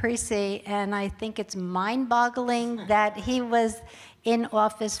 Robert Parisi, and I think it's mind-boggling that he was in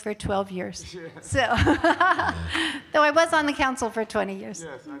office for 12 years. Yeah. So, though I was on the council for 20 years.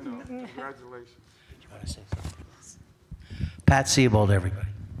 Yes, I know. Congratulations. Pat Siebold, everybody.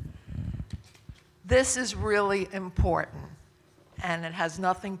 This is really important, and it has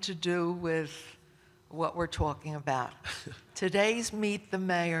nothing to do with what we're talking about. Today's Meet the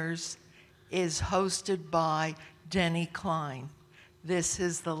Mayors is hosted by Denny Klein. This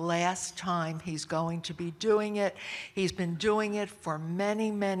is the last time he's going to be doing it. He's been doing it for many,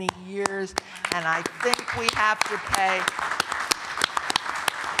 many years, and I think we have to pay.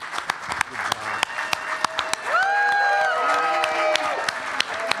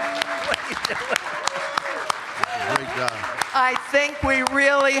 Great job. I think we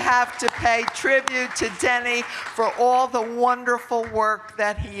really have to pay tribute to Denny for all the wonderful work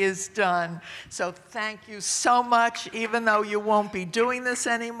that he has done. So thank you so much. Even though you won't be doing this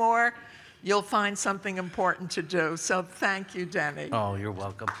anymore, you'll find something important to do. So thank you, Denny. Oh, you're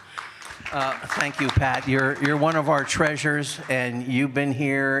welcome. Thank you, Pat. You're one of our treasures, and you've been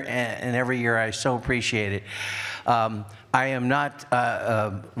here, and every year I so appreciate it. I am not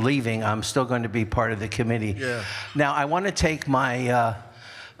leaving. I'm still going to be part of the committee. Yeah. Now, I want to take my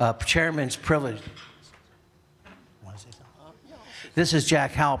chairman's privilege. Want to say something? This is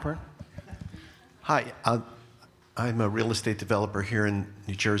Jack Halpern. Hi, I'm a real estate developer here in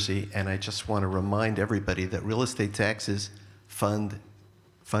New Jersey, and I just want to remind everybody that real estate taxes funds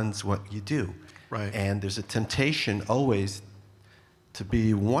what you do. Right. And there's a temptation always to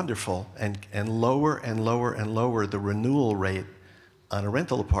be wonderful and lower and lower and lower the renewal rate on a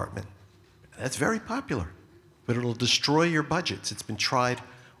rental apartment. That's very popular, but it'll destroy your budgets. It's been tried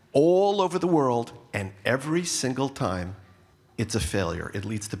all over the world, and every single time it's a failure. It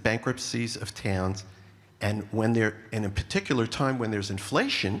leads to bankruptcies of towns, and when they're in a particular time when there's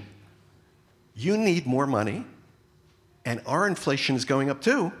inflation, you need more money, and our inflation is going up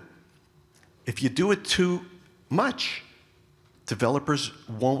too. If you do it too much, developers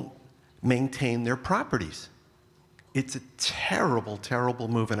won't maintain their properties. It's a terrible, terrible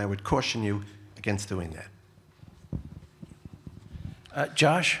move, and I would caution you against doing that.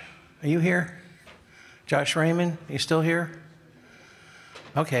 Josh, are you here? Josh Raymond, are you still here?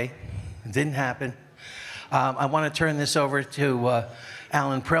 Okay, it didn't happen. I want to turn this over to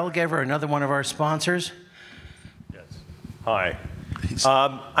Alan Prellgever, another one of our sponsors. Yes. Hi.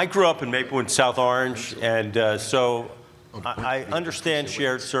 I grew up in Maplewood, South Orange, and so I understand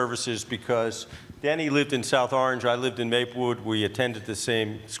shared services because Danny lived in South Orange, I lived in Maplewood, we attended the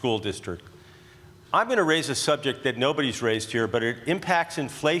same school district. I'm going to raise a subject that nobody's raised here, but it impacts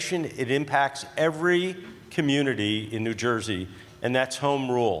inflation, it impacts every community in New Jersey, and that's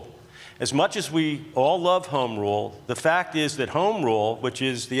home rule. As much as we all love home rule, the fact is that home rule, which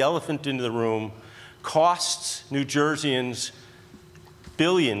is the elephant in the room, costs New Jerseyans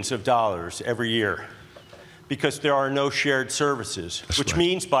billions of dollars every year because there are no shared services, which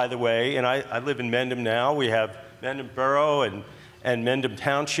means, by the way, and I live in Mendham now, we have Mendham Borough and Mendham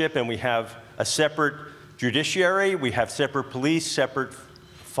Township, and we have a separate judiciary, we have separate police, separate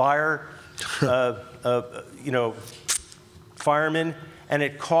fire, firemen, and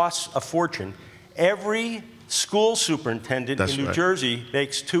it costs a fortune. Every school superintendent in New Jersey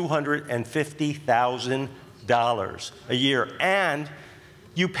makes $250,000 a year, and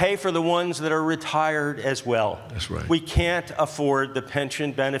you pay for the ones that are retired as well. That's right. We can't afford the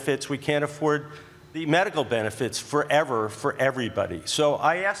pension benefits. We can't afford the medical benefits forever for everybody. So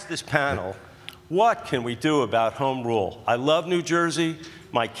I asked this panel, what can we do about home rule? I love New Jersey.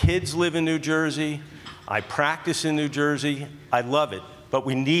 My kids live in New Jersey. I practice in New Jersey. I love it. But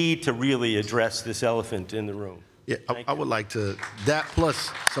we need to really address this elephant in the room. Yeah, I would like to, that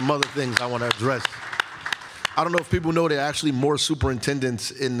plus some other things I want to address. I don't know if people know there are actually more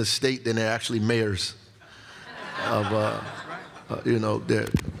superintendents in the state than there are actually mayors.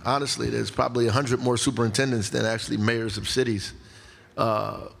 Honestly, there's probably 100 more superintendents than actually mayors of cities,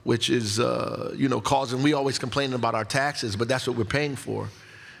 which is, causing, we always complain about our taxes, but that's what we're paying for.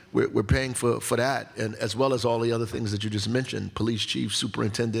 We're paying for that, and as well as all the other things that you just mentioned, police chiefs,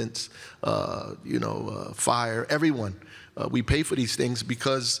 superintendents, fire, everyone. We pay for these things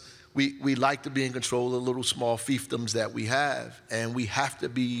because we like to be in control of the little small fiefdoms that we have, and we have to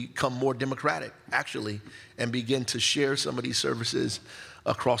become more democratic, actually, and begin to share some of these services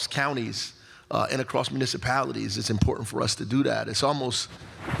across counties and across municipalities. It's important for us to do that. It's almost,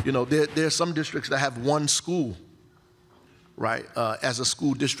 there are some districts that have one school, right, as a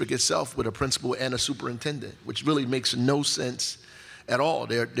school district itself with a principal and a superintendent, which really makes no sense at all.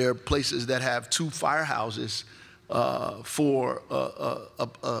 There are places that have 2 firehouses for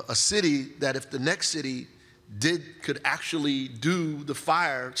a city that if the next city could actually do the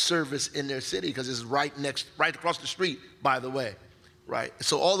fire service in their city, because it's right across the street, by the way, right?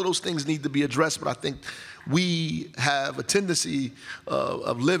 So all of those things need to be addressed, but I think we have a tendency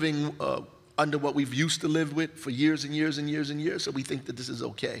of living under what we've used to live with for years and years and years and years, so we think that this is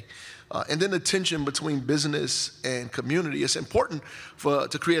okay. And then the tension between business and community. It's important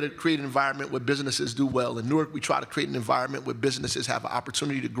to create an environment where businesses do well. In Newark, we try to create an environment where businesses have an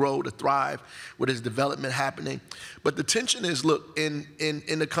opportunity to grow, to thrive, where there's development happening. But the tension is, look, in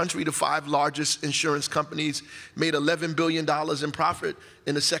the country, the 5 largest insurance companies made $11 billion in profit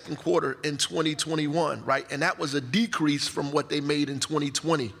in the second quarter in 2021, right? And that was a decrease from what they made in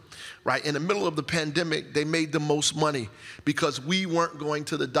 2020. Right, in the middle of the pandemic, they made the most money because we weren't going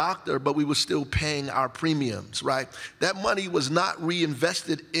to the doctor, but we were still paying our premiums, right? That money was not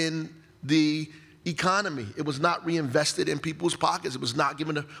reinvested in the economy. It was not reinvested in people's pockets. It was not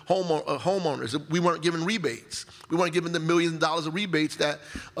given to homeowners. We weren't given rebates. We weren't given the $millions of rebates that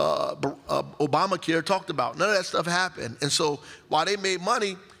Obamacare talked about. None of that stuff happened. And so while they made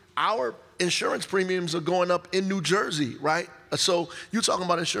money, our insurance premiums are going up in New Jersey, right? So you're talking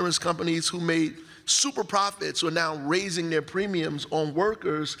about insurance companies who made super profits who are now raising their premiums on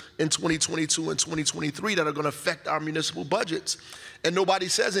workers in 2022 and 2023 that are going to affect our municipal budgets. And nobody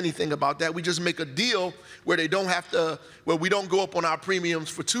says anything about that. We just make a deal where they don't have to, where we don't go up on our premiums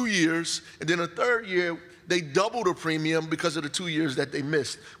for 2 years, and then a third year they double the premium because of the 2 years that they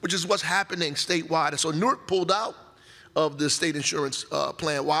missed, which is what's happening statewide. And so Newark pulled out of the state insurance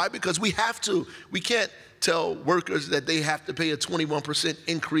plan. Why? Because we have to. We can't tell workers that they have to pay a 21%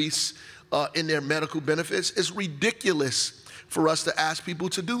 increase in their medical benefits. It's ridiculous for us to ask people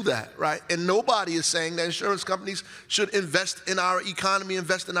to do that, right? And nobody is saying that insurance companies should invest in our economy,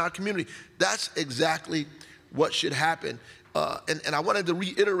 invest in our community. That's exactly what should happen. And I wanted to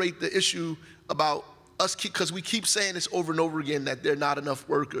reiterate the issue about us, because we keep saying this over and over again, that there are not enough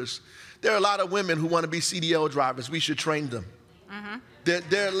workers. There are a lot of women who want to be CDL drivers. We should train them. Mm-hmm.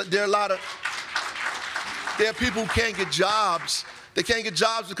 There are a lot of... There are people who can't get jobs. They can't get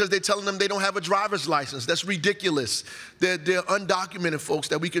jobs because they're telling them they don't have a driver's license. That's ridiculous. They're undocumented folks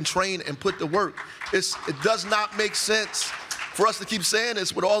that we can train and put to work. It does not make sense for us to keep saying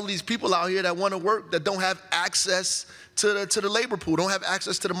this with all of these people out here that want to work, that don't have access to the labor pool, don't have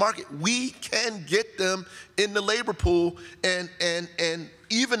access to the market. We can get them in the labor pool and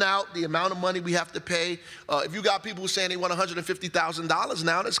even out the amount of money we have to pay. If you got people saying they want $150,000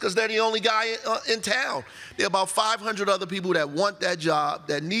 now, that's because they're the only guy in town. There are about 500 other people that want that job,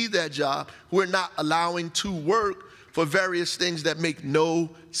 that need that job, who are not allowing to work for various things that make no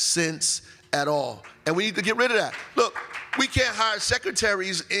sense at all. And we need to get rid of that. Look, we can't hire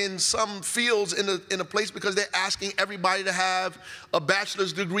secretaries in some fields in a place because they're asking everybody to have a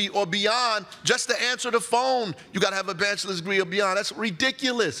bachelor's degree or beyond just to answer the phone. You got to have a bachelor's degree or beyond. That's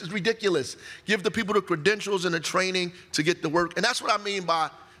ridiculous. It's ridiculous. Give the people the credentials and the training to get to work. And that's what I mean by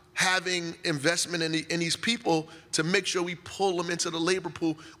having investment in these people to make sure we pull them into the labor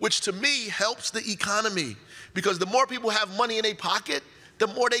pool, which to me helps the economy. Because the more people have money in their pocket, the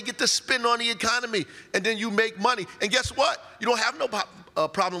more they get to spend on the economy, and then you make money. And guess what? You don't have no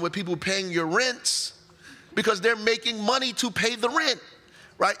problem with people paying your rents because they're making money to pay the rent,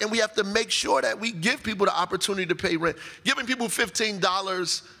 right? And we have to make sure that we give people the opportunity to pay rent. Giving people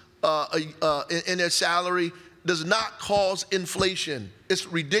 $15 in their salary does not cause inflation. It's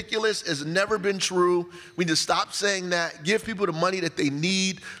ridiculous. It's never been true. We need to stop saying that. Give people the money that they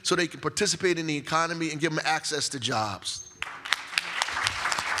need so they can participate in the economy and give them access to jobs.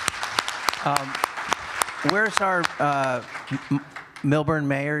 Where's our Milburn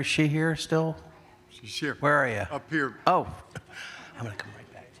mayor? Is she here still? She's here. Where are you? Up here. Oh, I'm going to come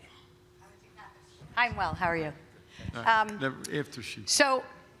right back to you. I'm well. How are you? After she. So,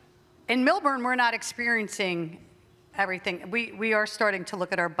 in Milburn, we're not experiencing everything. We are starting to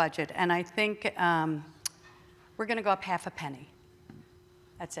look at our budget, and I think we're going to go up half a penny.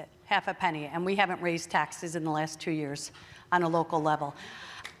 That's it, half a penny. And we haven't raised taxes in the last 2 years on a local level.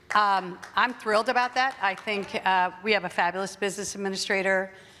 I'm thrilled about that. I think we have a fabulous business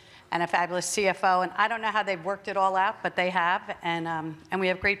administrator and a fabulous CFO, and I don't know how they've worked it all out, but they have, and we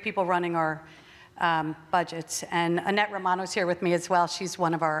have great people running our budgets. And Annette Romano's here with me as well. She's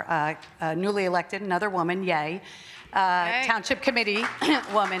one of our newly elected, another woman, yay, Township Committee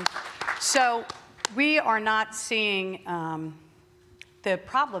woman. So we are not seeing the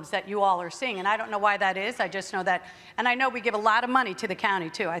problems that you all are seeing, and I don't know why that is. I just know that, and I know we give a lot of money to the county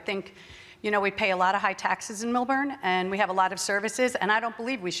too. I think, you know, we pay a lot of high taxes in Milburn, and we have a lot of services, and I don't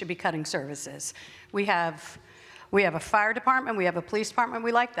believe we should be cutting services. We have a fire department, we have a police department,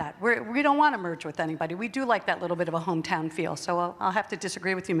 we like that. We don't want to merge with anybody. We do like that little bit of a hometown feel, so I'll have to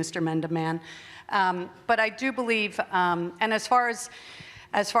disagree with you, Mr. Mendeman. But I do believe, and as far as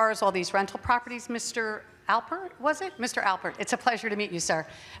all these rental properties, Mr. Alpert, was it? Mr. Alpert, it's a pleasure to meet you, sir.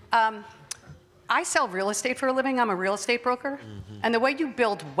 I sell real estate for a living. I'm a real estate broker. And the way you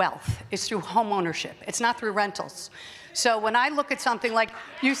build wealth is through home ownership. It's not through rentals. So when I look at something like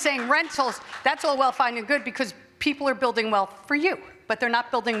you saying rentals, that's all well, fine, and good because people are building wealth for you, but they're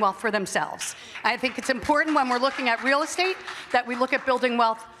not building wealth for themselves. I think it's important when we're looking at real estate that we look at building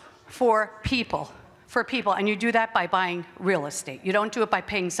wealth for people, and you do that by buying real estate. You don't do it by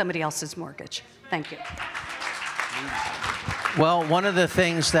paying somebody else's mortgage. Thank you. Well, one of the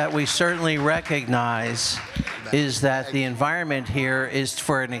things that we certainly recognize is that the environment here is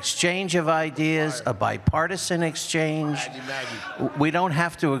for an exchange of ideas, a bipartisan exchange. We don't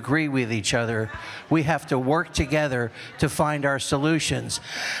have to agree with each other. We have to work together to find our solutions.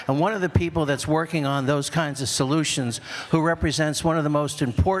 And one of the people that's working on those kinds of solutions, who represents one of the most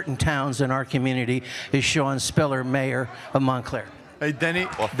important towns in our community, is Sean Spiller, Mayor of Montclair. Hey, Denny.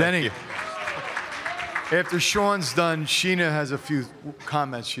 Denny. After Sean's done, Sheena has a few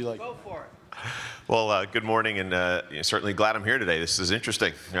comments she'd like. Go for it. Well, good morning, and certainly glad I'm here today. This is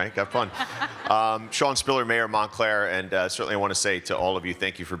interesting, right? Got fun. Sean Spiller, Mayor of Montclair, and certainly I want to say to all of you,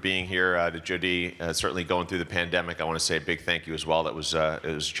 thank you for being here. To Jody, certainly going through the pandemic, I want to say a big thank you as well. It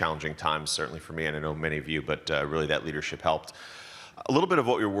was challenging times, certainly for me, and I know many of you, but really that leadership helped. A little bit of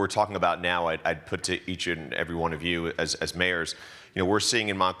what we're talking about now, I'd put to each and every one of you as mayors. You know, we're seeing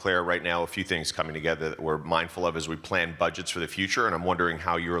in Montclair right now a few things coming together that we're mindful of as we plan budgets for the future, and I'm wondering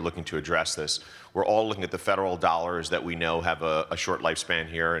how you're looking to address this. We're all looking at the federal dollars that we know have a short lifespan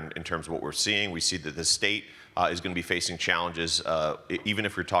here in terms of what we're seeing. We see that the state is going to be facing challenges, even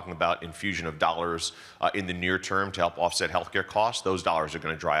if we're talking about infusion of dollars in the near term to help offset healthcare costs. Those dollars are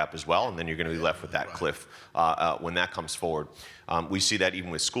going to dry up as well, and then you're going to be left with that cliff when that comes forward. We see that even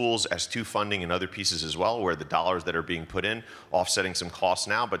with schools, S2 funding and other pieces as well, where the dollars that are being put in, offsetting some costs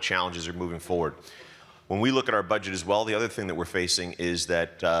now, but challenges are moving forward. When we look at our budget as well, the other thing that we're facing is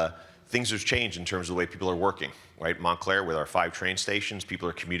that things have changed in terms of the way people are working, right? Montclair, with our 5 train stations, people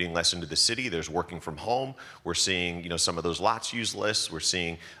are commuting less into the city. There's working from home. We're seeing, you know, some of those lots used less. We're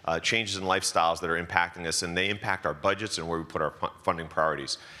seeing changes in lifestyles that are impacting us, and they impact our budgets and where we put our funding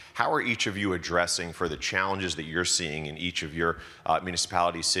priorities. How are each of you addressing for the challenges that you're seeing in each of your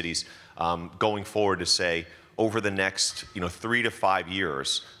municipalities, cities, going forward to say, over the next 3 to 5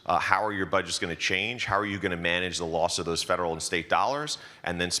 years, how are your budgets going to change? How are you going to manage the loss of those federal and state dollars?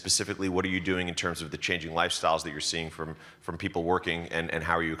 And then specifically, what are you doing in terms of the changing lifestyles that you're seeing from people working, and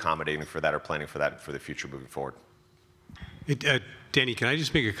how are you accommodating for that or planning for that for the future moving forward? Danny, can I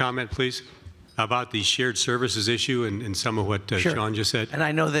just make a comment, please, about the shared services issue and some of what Sure. Sean just said? And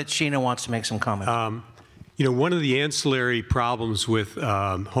I know that Sheena wants to make some comments. You know, one of the ancillary problems with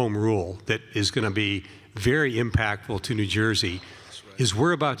home rule that is going to be very impactful to New Jersey is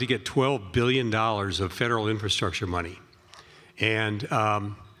we're about to get $12 billion of federal infrastructure money. And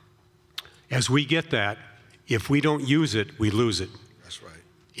as we get that, if we don't use it, we lose it. That's right.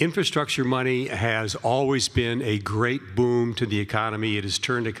 Infrastructure money has always been a great boom to the economy. It has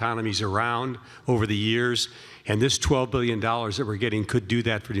turned economies around over the years, and this $12 billion that we're getting could do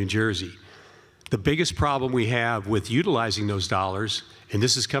that for New Jersey. The biggest problem we have with utilizing those dollars, and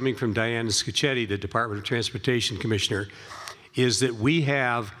this is coming from Diana Scicchetti, the Department of Transportation Commissioner, is that we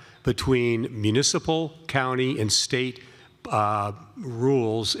have between municipal, county, and state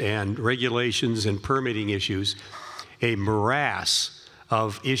rules and regulations and permitting issues, a morass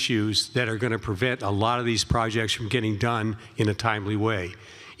of issues that are going to prevent a lot of these projects from getting done in a timely way.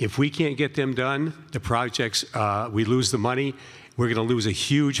 If we can't get them done, the projects, we lose the money, we're going to lose a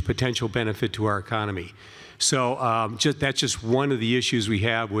huge potential benefit to our economy. So that's just one of the issues we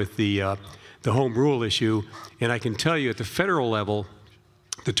have with the home rule issue. And I can tell you at the federal level,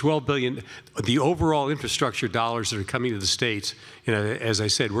 the $12 billion, the overall infrastructure dollars that are coming to the states, you know, as I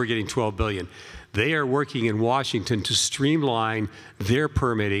said, we're getting $12 billion. They are working in Washington to streamline their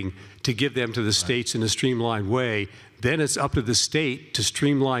permitting to give them to the states in a streamlined way. Then it's up to the state to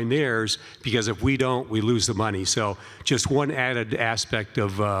streamline theirs, because if we don't, we lose the money. So just one added aspect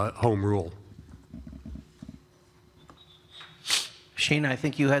of home rule. Sheena, I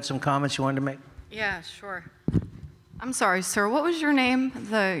think you had some comments you wanted to make? Yeah, sure. I'm sorry, sir. What was your name?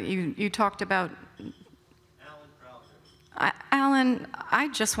 You talked about. Alan, I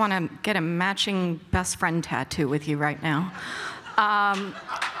just want to get a matching best friend tattoo with you right now.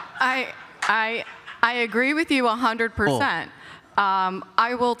 I agree with you 100%.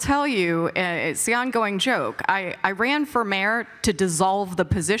 I will tell you, it's the ongoing joke. I ran for mayor to dissolve the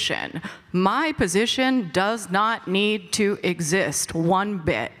position. My position does not need to exist one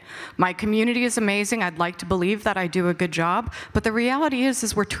bit. My community is amazing. I'd like to believe that I do a good job, but the reality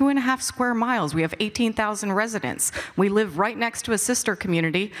is we're 2.5 square miles. We have 18,000 residents. We live right next to a sister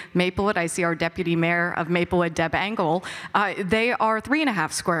community, Maplewood. I see our deputy mayor of Maplewood, Deb Engel. They are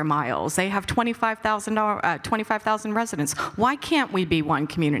 3.5 square miles. They have 25,000 residents. Why can't we be one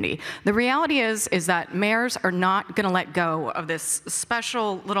community? The reality is that mayors are not going to let go of this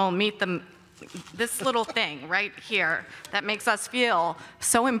special little this little thing right here that makes us feel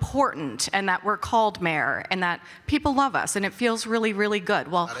so important, and that we're called mayor, and that people love us, and it feels really, really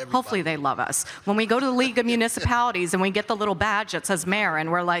good. Well, hopefully they love us. When we go to the League of Municipalities and we get the little badge that says mayor,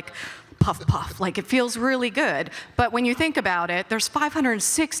 and we're like, puff, puff, like it feels really good. But when you think about it, there's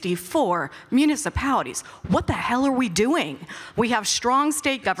 564 municipalities. What the hell are we doing? We have strong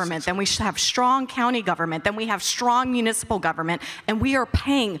state government, then we have strong county government, then we have strong municipal government, and we are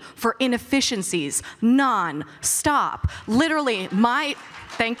paying for inefficiencies non-stop. Literally, my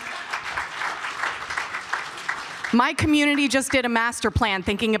community just did a master plan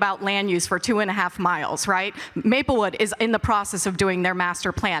thinking about land use for 2.5 miles, right? Maplewood is in the process of doing their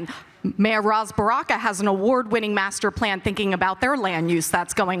master plan. Mayor Ras Baraka has an award-winning master plan thinking about their land use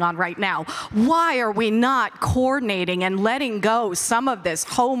that's going on right now. Why are we not coordinating and letting go some of this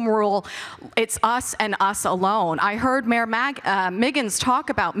home rule? It's us and us alone. I heard Mayor Miggins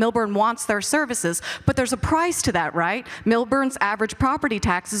talk about Millburn wants their services, but there's a price to that, right? Millburn's average property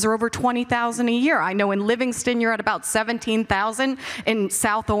taxes are over $20,000 a year. I know in Livingston you're at about $17,000. In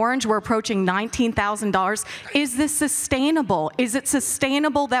South Orange we're approaching $19,000. Is this sustainable? Is it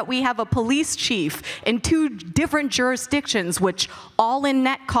sustainable that we have a police chief in 2 different jurisdictions, which all in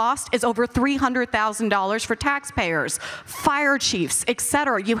net cost is over $300,000 for taxpayers, fire chiefs,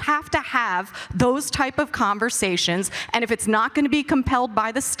 etc. You have to have those type of conversations, and if it's not going to be compelled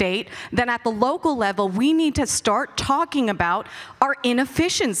by the state, then at the local level, we need to start talking about our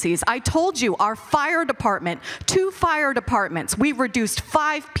inefficiencies. I told you, our fire department, 2 fire departments, we've reduced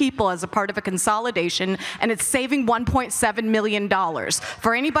 5 people as a part of a consolidation, and it's saving $1.7 million.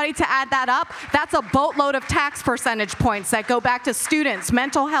 For anybody to add that up, that's a boatload of tax percentage points that go back to students,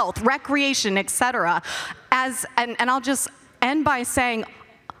 mental health, recreation, etc. And I'll just end by saying,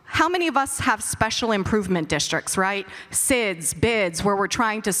 how many of us have special improvement districts, right? SIDS, BIDs, where we're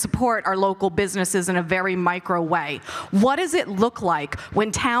trying to support our local businesses in a very micro way. What does it look like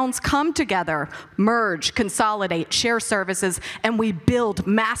when towns come together, merge, consolidate, share services, and we build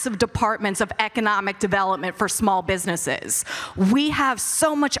massive departments of economic development for small businesses? We have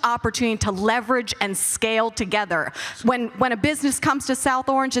so much opportunity to leverage and scale together. When a business comes to South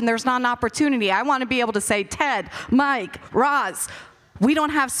Orange and there's not an opportunity, I want to be able to say, Ted, Mike, Roz, We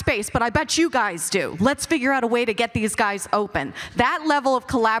don't have space, but I bet you guys do. Let's figure out a way to get these guys open. That level of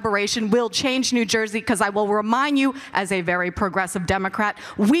collaboration will change New Jersey, because I will remind you, as a very progressive Democrat,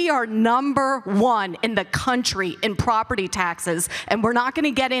 we are #1 in the country in property taxes, and we're not going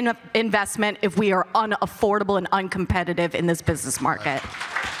to get in investment if we are unaffordable and uncompetitive in this business market.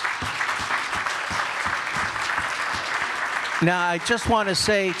 Now, I just want to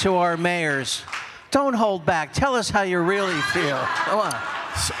say to our mayors, don't hold back. Tell us how you really feel. Come on.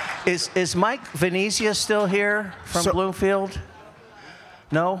 Is Mike Venezia still here from Bloomfield?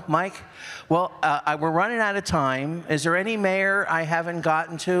 No, Mike? Well, we're running out of time. Is there any mayor I haven't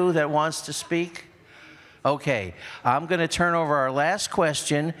gotten to that wants to speak? Okay. I'm going to turn over our last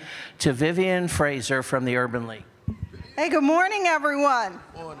question to Vivian Fraser from the Urban League. Hey, good morning, everyone.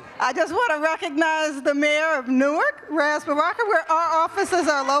 I just want to recognize the mayor of Newark, Ras Baraka, where our offices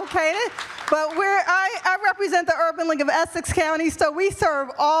are located. But I represent the Urban League of Essex County, so we serve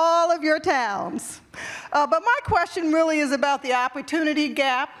all of your towns. But my question really is about the opportunity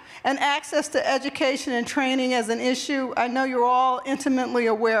gap and access to education and training as an issue I know you're all intimately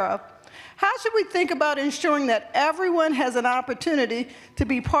aware of. How should we think about ensuring that everyone has an opportunity to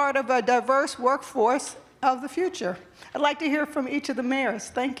be part of a diverse workforce of the future? I'd like to hear from each of the mayors.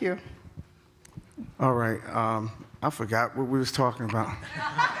 Thank you. All right. I forgot what we was talking about.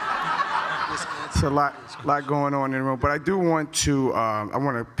 It's a lot going on in the room, but I do want to, I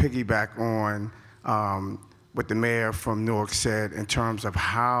want to piggyback on what the mayor from Newark said in terms of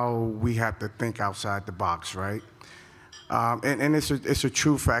how we have to think outside the box, right? And it's a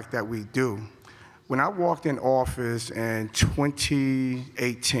true fact that we do. When I walked in office in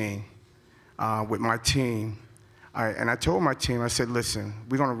 2018 with my team, and I told my team, I said, listen,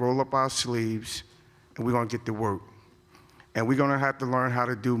 we're going to roll up our sleeves and we're going to get to work. And we're going to have to learn how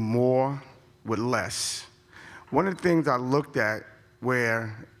to do more with less. One of the things I looked at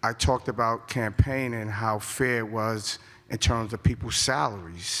where I talked about campaigning, how fair it was in terms of people's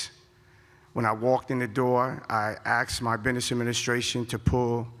salaries. When I walked in the door, I asked my business administration to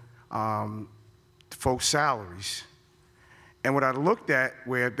pull folks' salaries. And what I looked at,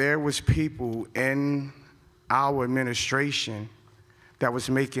 where there was people in our administration that was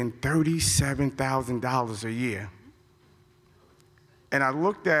making $37,000 a year. And I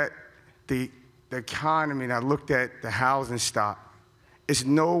looked at the economy, and I looked at the housing stock. It's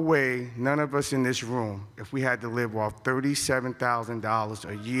no way none of us in this room, if we had to live off $37,000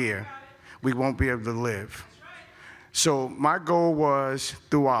 a year, we won't be able to live. So my goal was,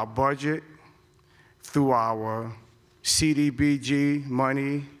 through our budget, through our CDBG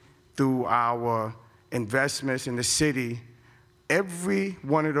money, through our investments in the city, every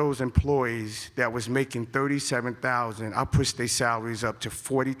one of those employees that was making $37,000, I pushed their salaries up to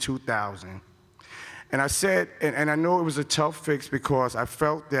 $42,000. And I said, and I know it was a tough fix because I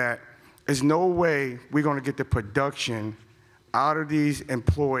felt that there's no way we're going to get the production out of these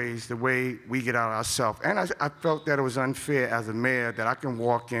employees the way we get out ourselves. And I felt that it was unfair as a mayor that I can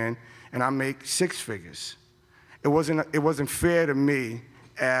walk in and I make six figures. It wasn't fair to me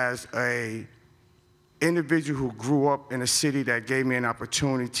as a individual who grew up in a city that gave me an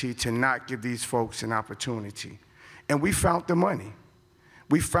opportunity to not give these folks an opportunity. And we found the money.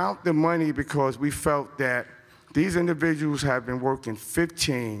 We found the money because we felt that these individuals have been working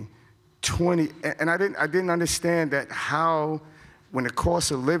 15, 20, and I didn't understand that how, when the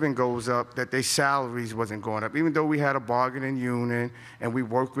cost of living goes up, that their salaries wasn't going up. Even though we had a bargaining union and we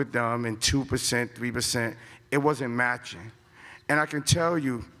worked with them and 2%, 3%, it wasn't matching. And I can tell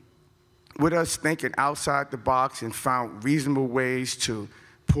you, with us thinking outside the box and found reasonable ways to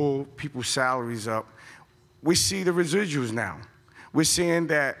pull people's salaries up, we see the residuals now. We're seeing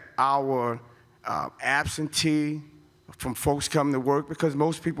that our absentee from folks coming to work, because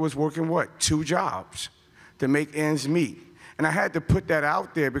most people was working, what, 2 jobs to make ends meet. And I had to put that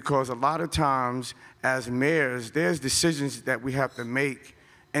out there because a lot of times as mayors, there's decisions that we have to make,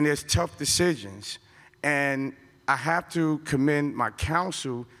 and there's tough decisions. And I have to commend my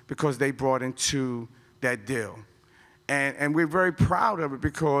council because they brought into that deal. And we're very proud of it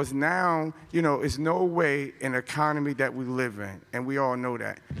because now, you know, there's no way in the economy that we live in, and we all know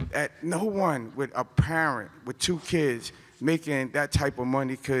that no one with a parent with 2 kids making that type of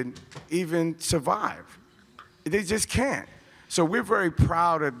money could even survive. They just can't. So we're very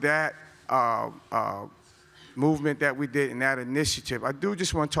proud of that movement that we did and that initiative. I do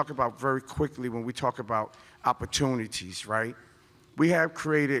just want to talk about very quickly when we talk about opportunities, right? We have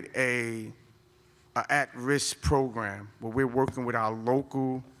created a at-risk program where we're working with our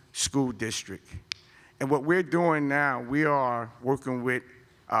local school district. And what we're doing now, we are working with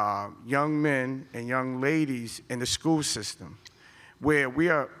young men and young ladies in the school system. where we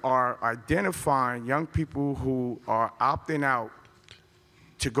are identifying young people who are opting out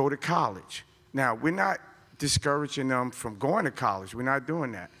to go to college. Now, we're not discouraging them from going to college. We're not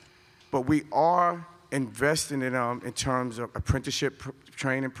doing that. But we are investing in them in terms of apprenticeship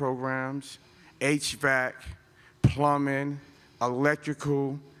training programs, HVAC, plumbing,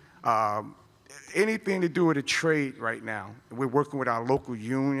 electrical, anything to do with a trade right now. We're working with our local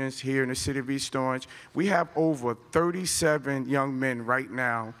unions here in the city of East Orange. We have over 37 young men right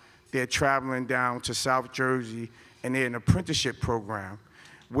now. They're traveling down to South Jersey, and they're in an apprenticeship program,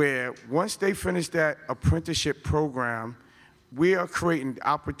 where once they finish that apprenticeship program, we are creating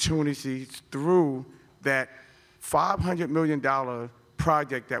opportunities through that $500 million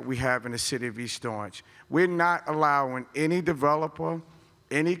project that we have in the city of East Orange. We're not allowing any developer,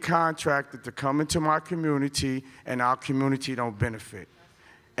 any contractor to come into my community and our community don't benefit.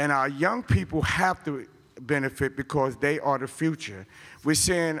 And our young people have to benefit because they are the future. We're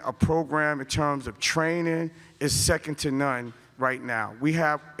seeing a program in terms of training is second to none right now. We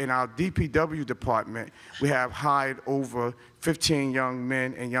have, in our DPW department, we have hired over 15 young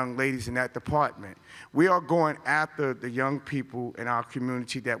men and young ladies in that department. We are going after the young people in our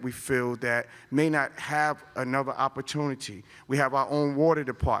community that we feel that may not have another opportunity. We have our own water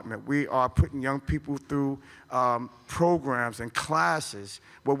department. We are putting young people through programs and classes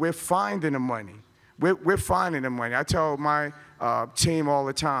where we're finding the money. We're finding the money. I tell my team all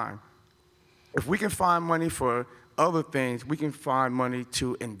the time, if we can find money for other things, we can find money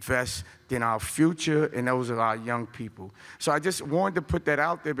to invest in our future, and those are our young people. So I just wanted to put that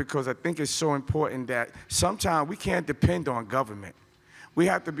out there because I think it's so important that sometimes we can't depend on government. We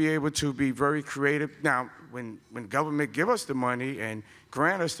have to be able to be very creative. Now, when government give us the money and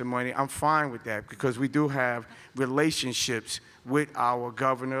grant us the money, I'm fine with that because we do have relationships with our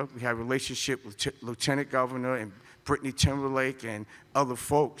governor. We have a relationship with Lieutenant Governor and Brittany Timberlake and other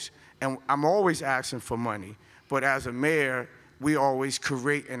folks. And I'm always asking for money. But as a mayor, we always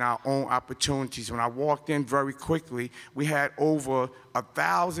create in our own opportunities. When I walked in very quickly, we had over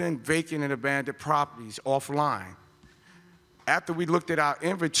 1,000 vacant and abandoned properties offline. After we looked at our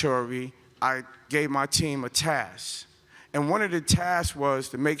inventory, I gave my team a task. And one of the tasks was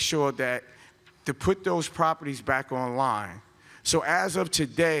to make sure that to put those properties back online. So as of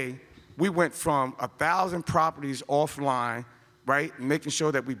today, we went from 1,000 properties offline, right, making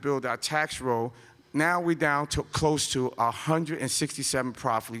sure that we build our tax roll. Now we're down to close to 167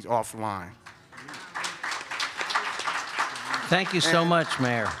 properties offline. Thank you so much,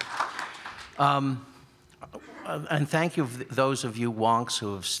 Mayor. And thank you, those of you wonks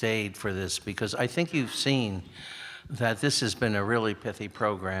who have stayed for this, because I think you've seen that this has been a really pithy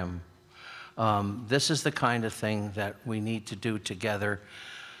program. This is the kind of thing that we need to do together.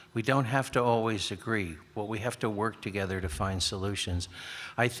 We don't have to always agree, but we have to work together to find solutions.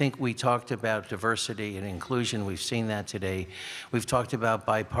 I think we talked about diversity and inclusion. We've seen that today. We've talked about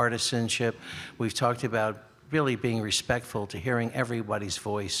bipartisanship. We've talked about really being respectful to hearing everybody's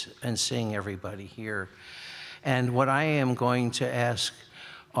voice and seeing everybody here. And what I am going to ask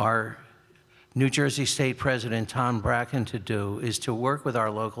our New Jersey State President Tom Bracken to do is to work with our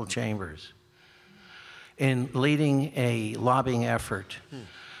local chambers in leading a lobbying effort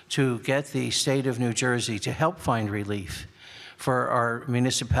to get the state of New Jersey to help find relief for our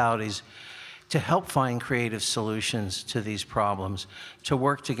municipalities, to help find creative solutions to these problems, to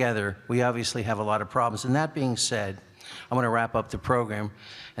work together. We obviously have a lot of problems. And that being said, I want to wrap up the program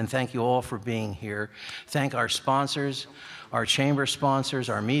and thank you all for being here. Thank our sponsors, our chamber sponsors,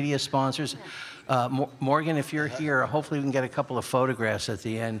 our media sponsors. Morgan, if you're here, hopefully we can get a couple of photographs at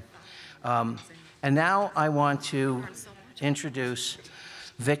the end. And now I want to introduce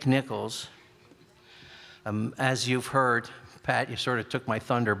Vic Nichols. As you've heard, Pat, you sort of took my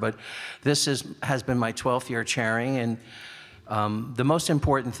thunder, but this has been my 12th year chairing, and the most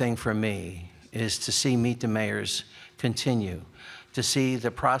important thing for me is to see Meet the Mayors continue, to see the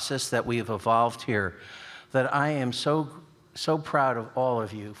process that we have evolved here, that I am so proud of all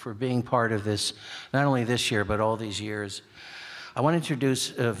of you for being part of this, not only this year, but all these years. I want to introduce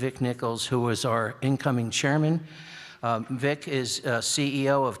Vic Nichols, who is our incoming chairman. Vic is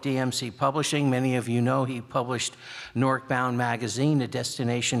CEO of DMC Publishing. Many of you know he published Newark Bound magazine, a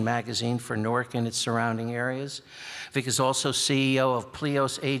destination magazine for Newark and its surrounding areas. Vic is also CEO of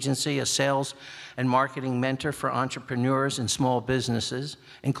Plios Agency, a sales and marketing mentor for entrepreneurs and small businesses,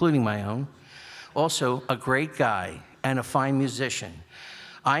 including my own. Also, a great guy and a fine musician.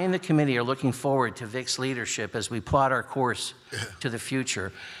 I and the committee are looking forward to Vic's leadership as we plot our course to the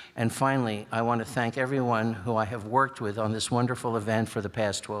future. And finally, I want to thank everyone who I have worked with on this wonderful event for the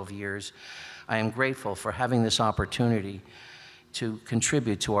past 12 years. I am grateful for having this opportunity to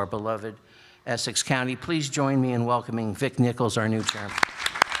contribute to our beloved Essex County. Please join me in welcoming Vic Nichols, our new chairman.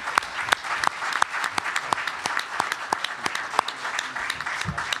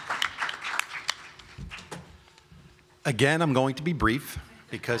 Again, I'm going to be brief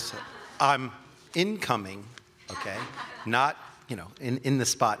because I'm incoming, okay? Not, in the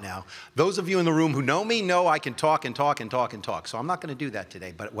spot now. Those of you in the room who know me know I can talk and talk and talk and talk. So I'm not going to do that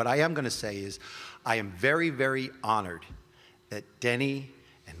today. But what I am going to say is I am very, very honored that Denny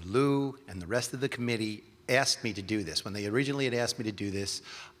and Lou and the rest of the committee asked me to do this. When they originally had asked me to do this,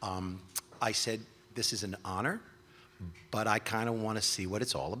 I said, this is an honor, but I kind of want to see what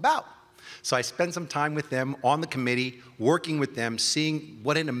it's all about. So I spent some time with them on the committee, working with them, seeing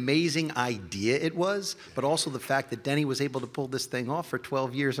what an amazing idea it was, but also the fact that Denny was able to pull this thing off for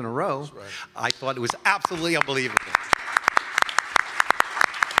 12 years in a row. Right. I thought it was absolutely unbelievable.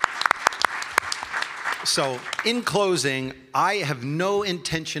 So in closing, I have no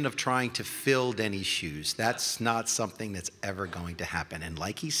intention of trying to fill Denny's shoes. That's not something that's ever going to happen. And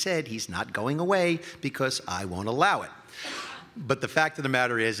like he said, he's not going away because I won't allow it. But the fact of the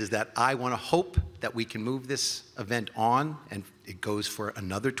matter is that I want to hope that we can move this event on, and it goes for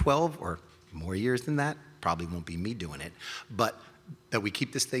another 12 or more years than that. Probably won't be me doing it, but that we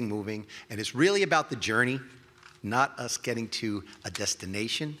keep this thing moving. And it's really about the journey, not us getting to a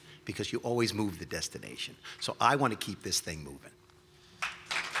destination, because you always move the destination. So I want to keep this thing moving.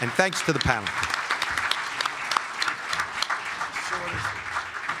 And thanks to the panel.